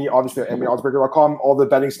follow me, obviously, at MMAOddsbreaker.com. All the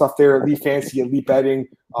betting stuff there, Elite Fantasy, Elite Betting,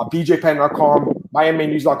 BJPen.com,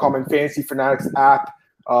 MyMMANews.com, and Fantasy Fanatics app.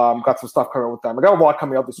 Got some stuff coming out with them. I got a lot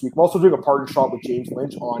coming out this week. I'm also doing a partner shot with James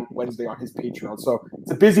Lynch on Wednesday on his Patreon. So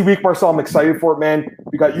it's a busy week, Marcel. I'm excited for it, man.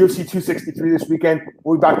 We got UFC 263 this weekend.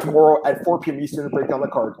 We'll be back tomorrow at 4 p.m. Eastern to break down the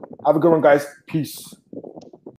card. Have a good one, guys. Peace.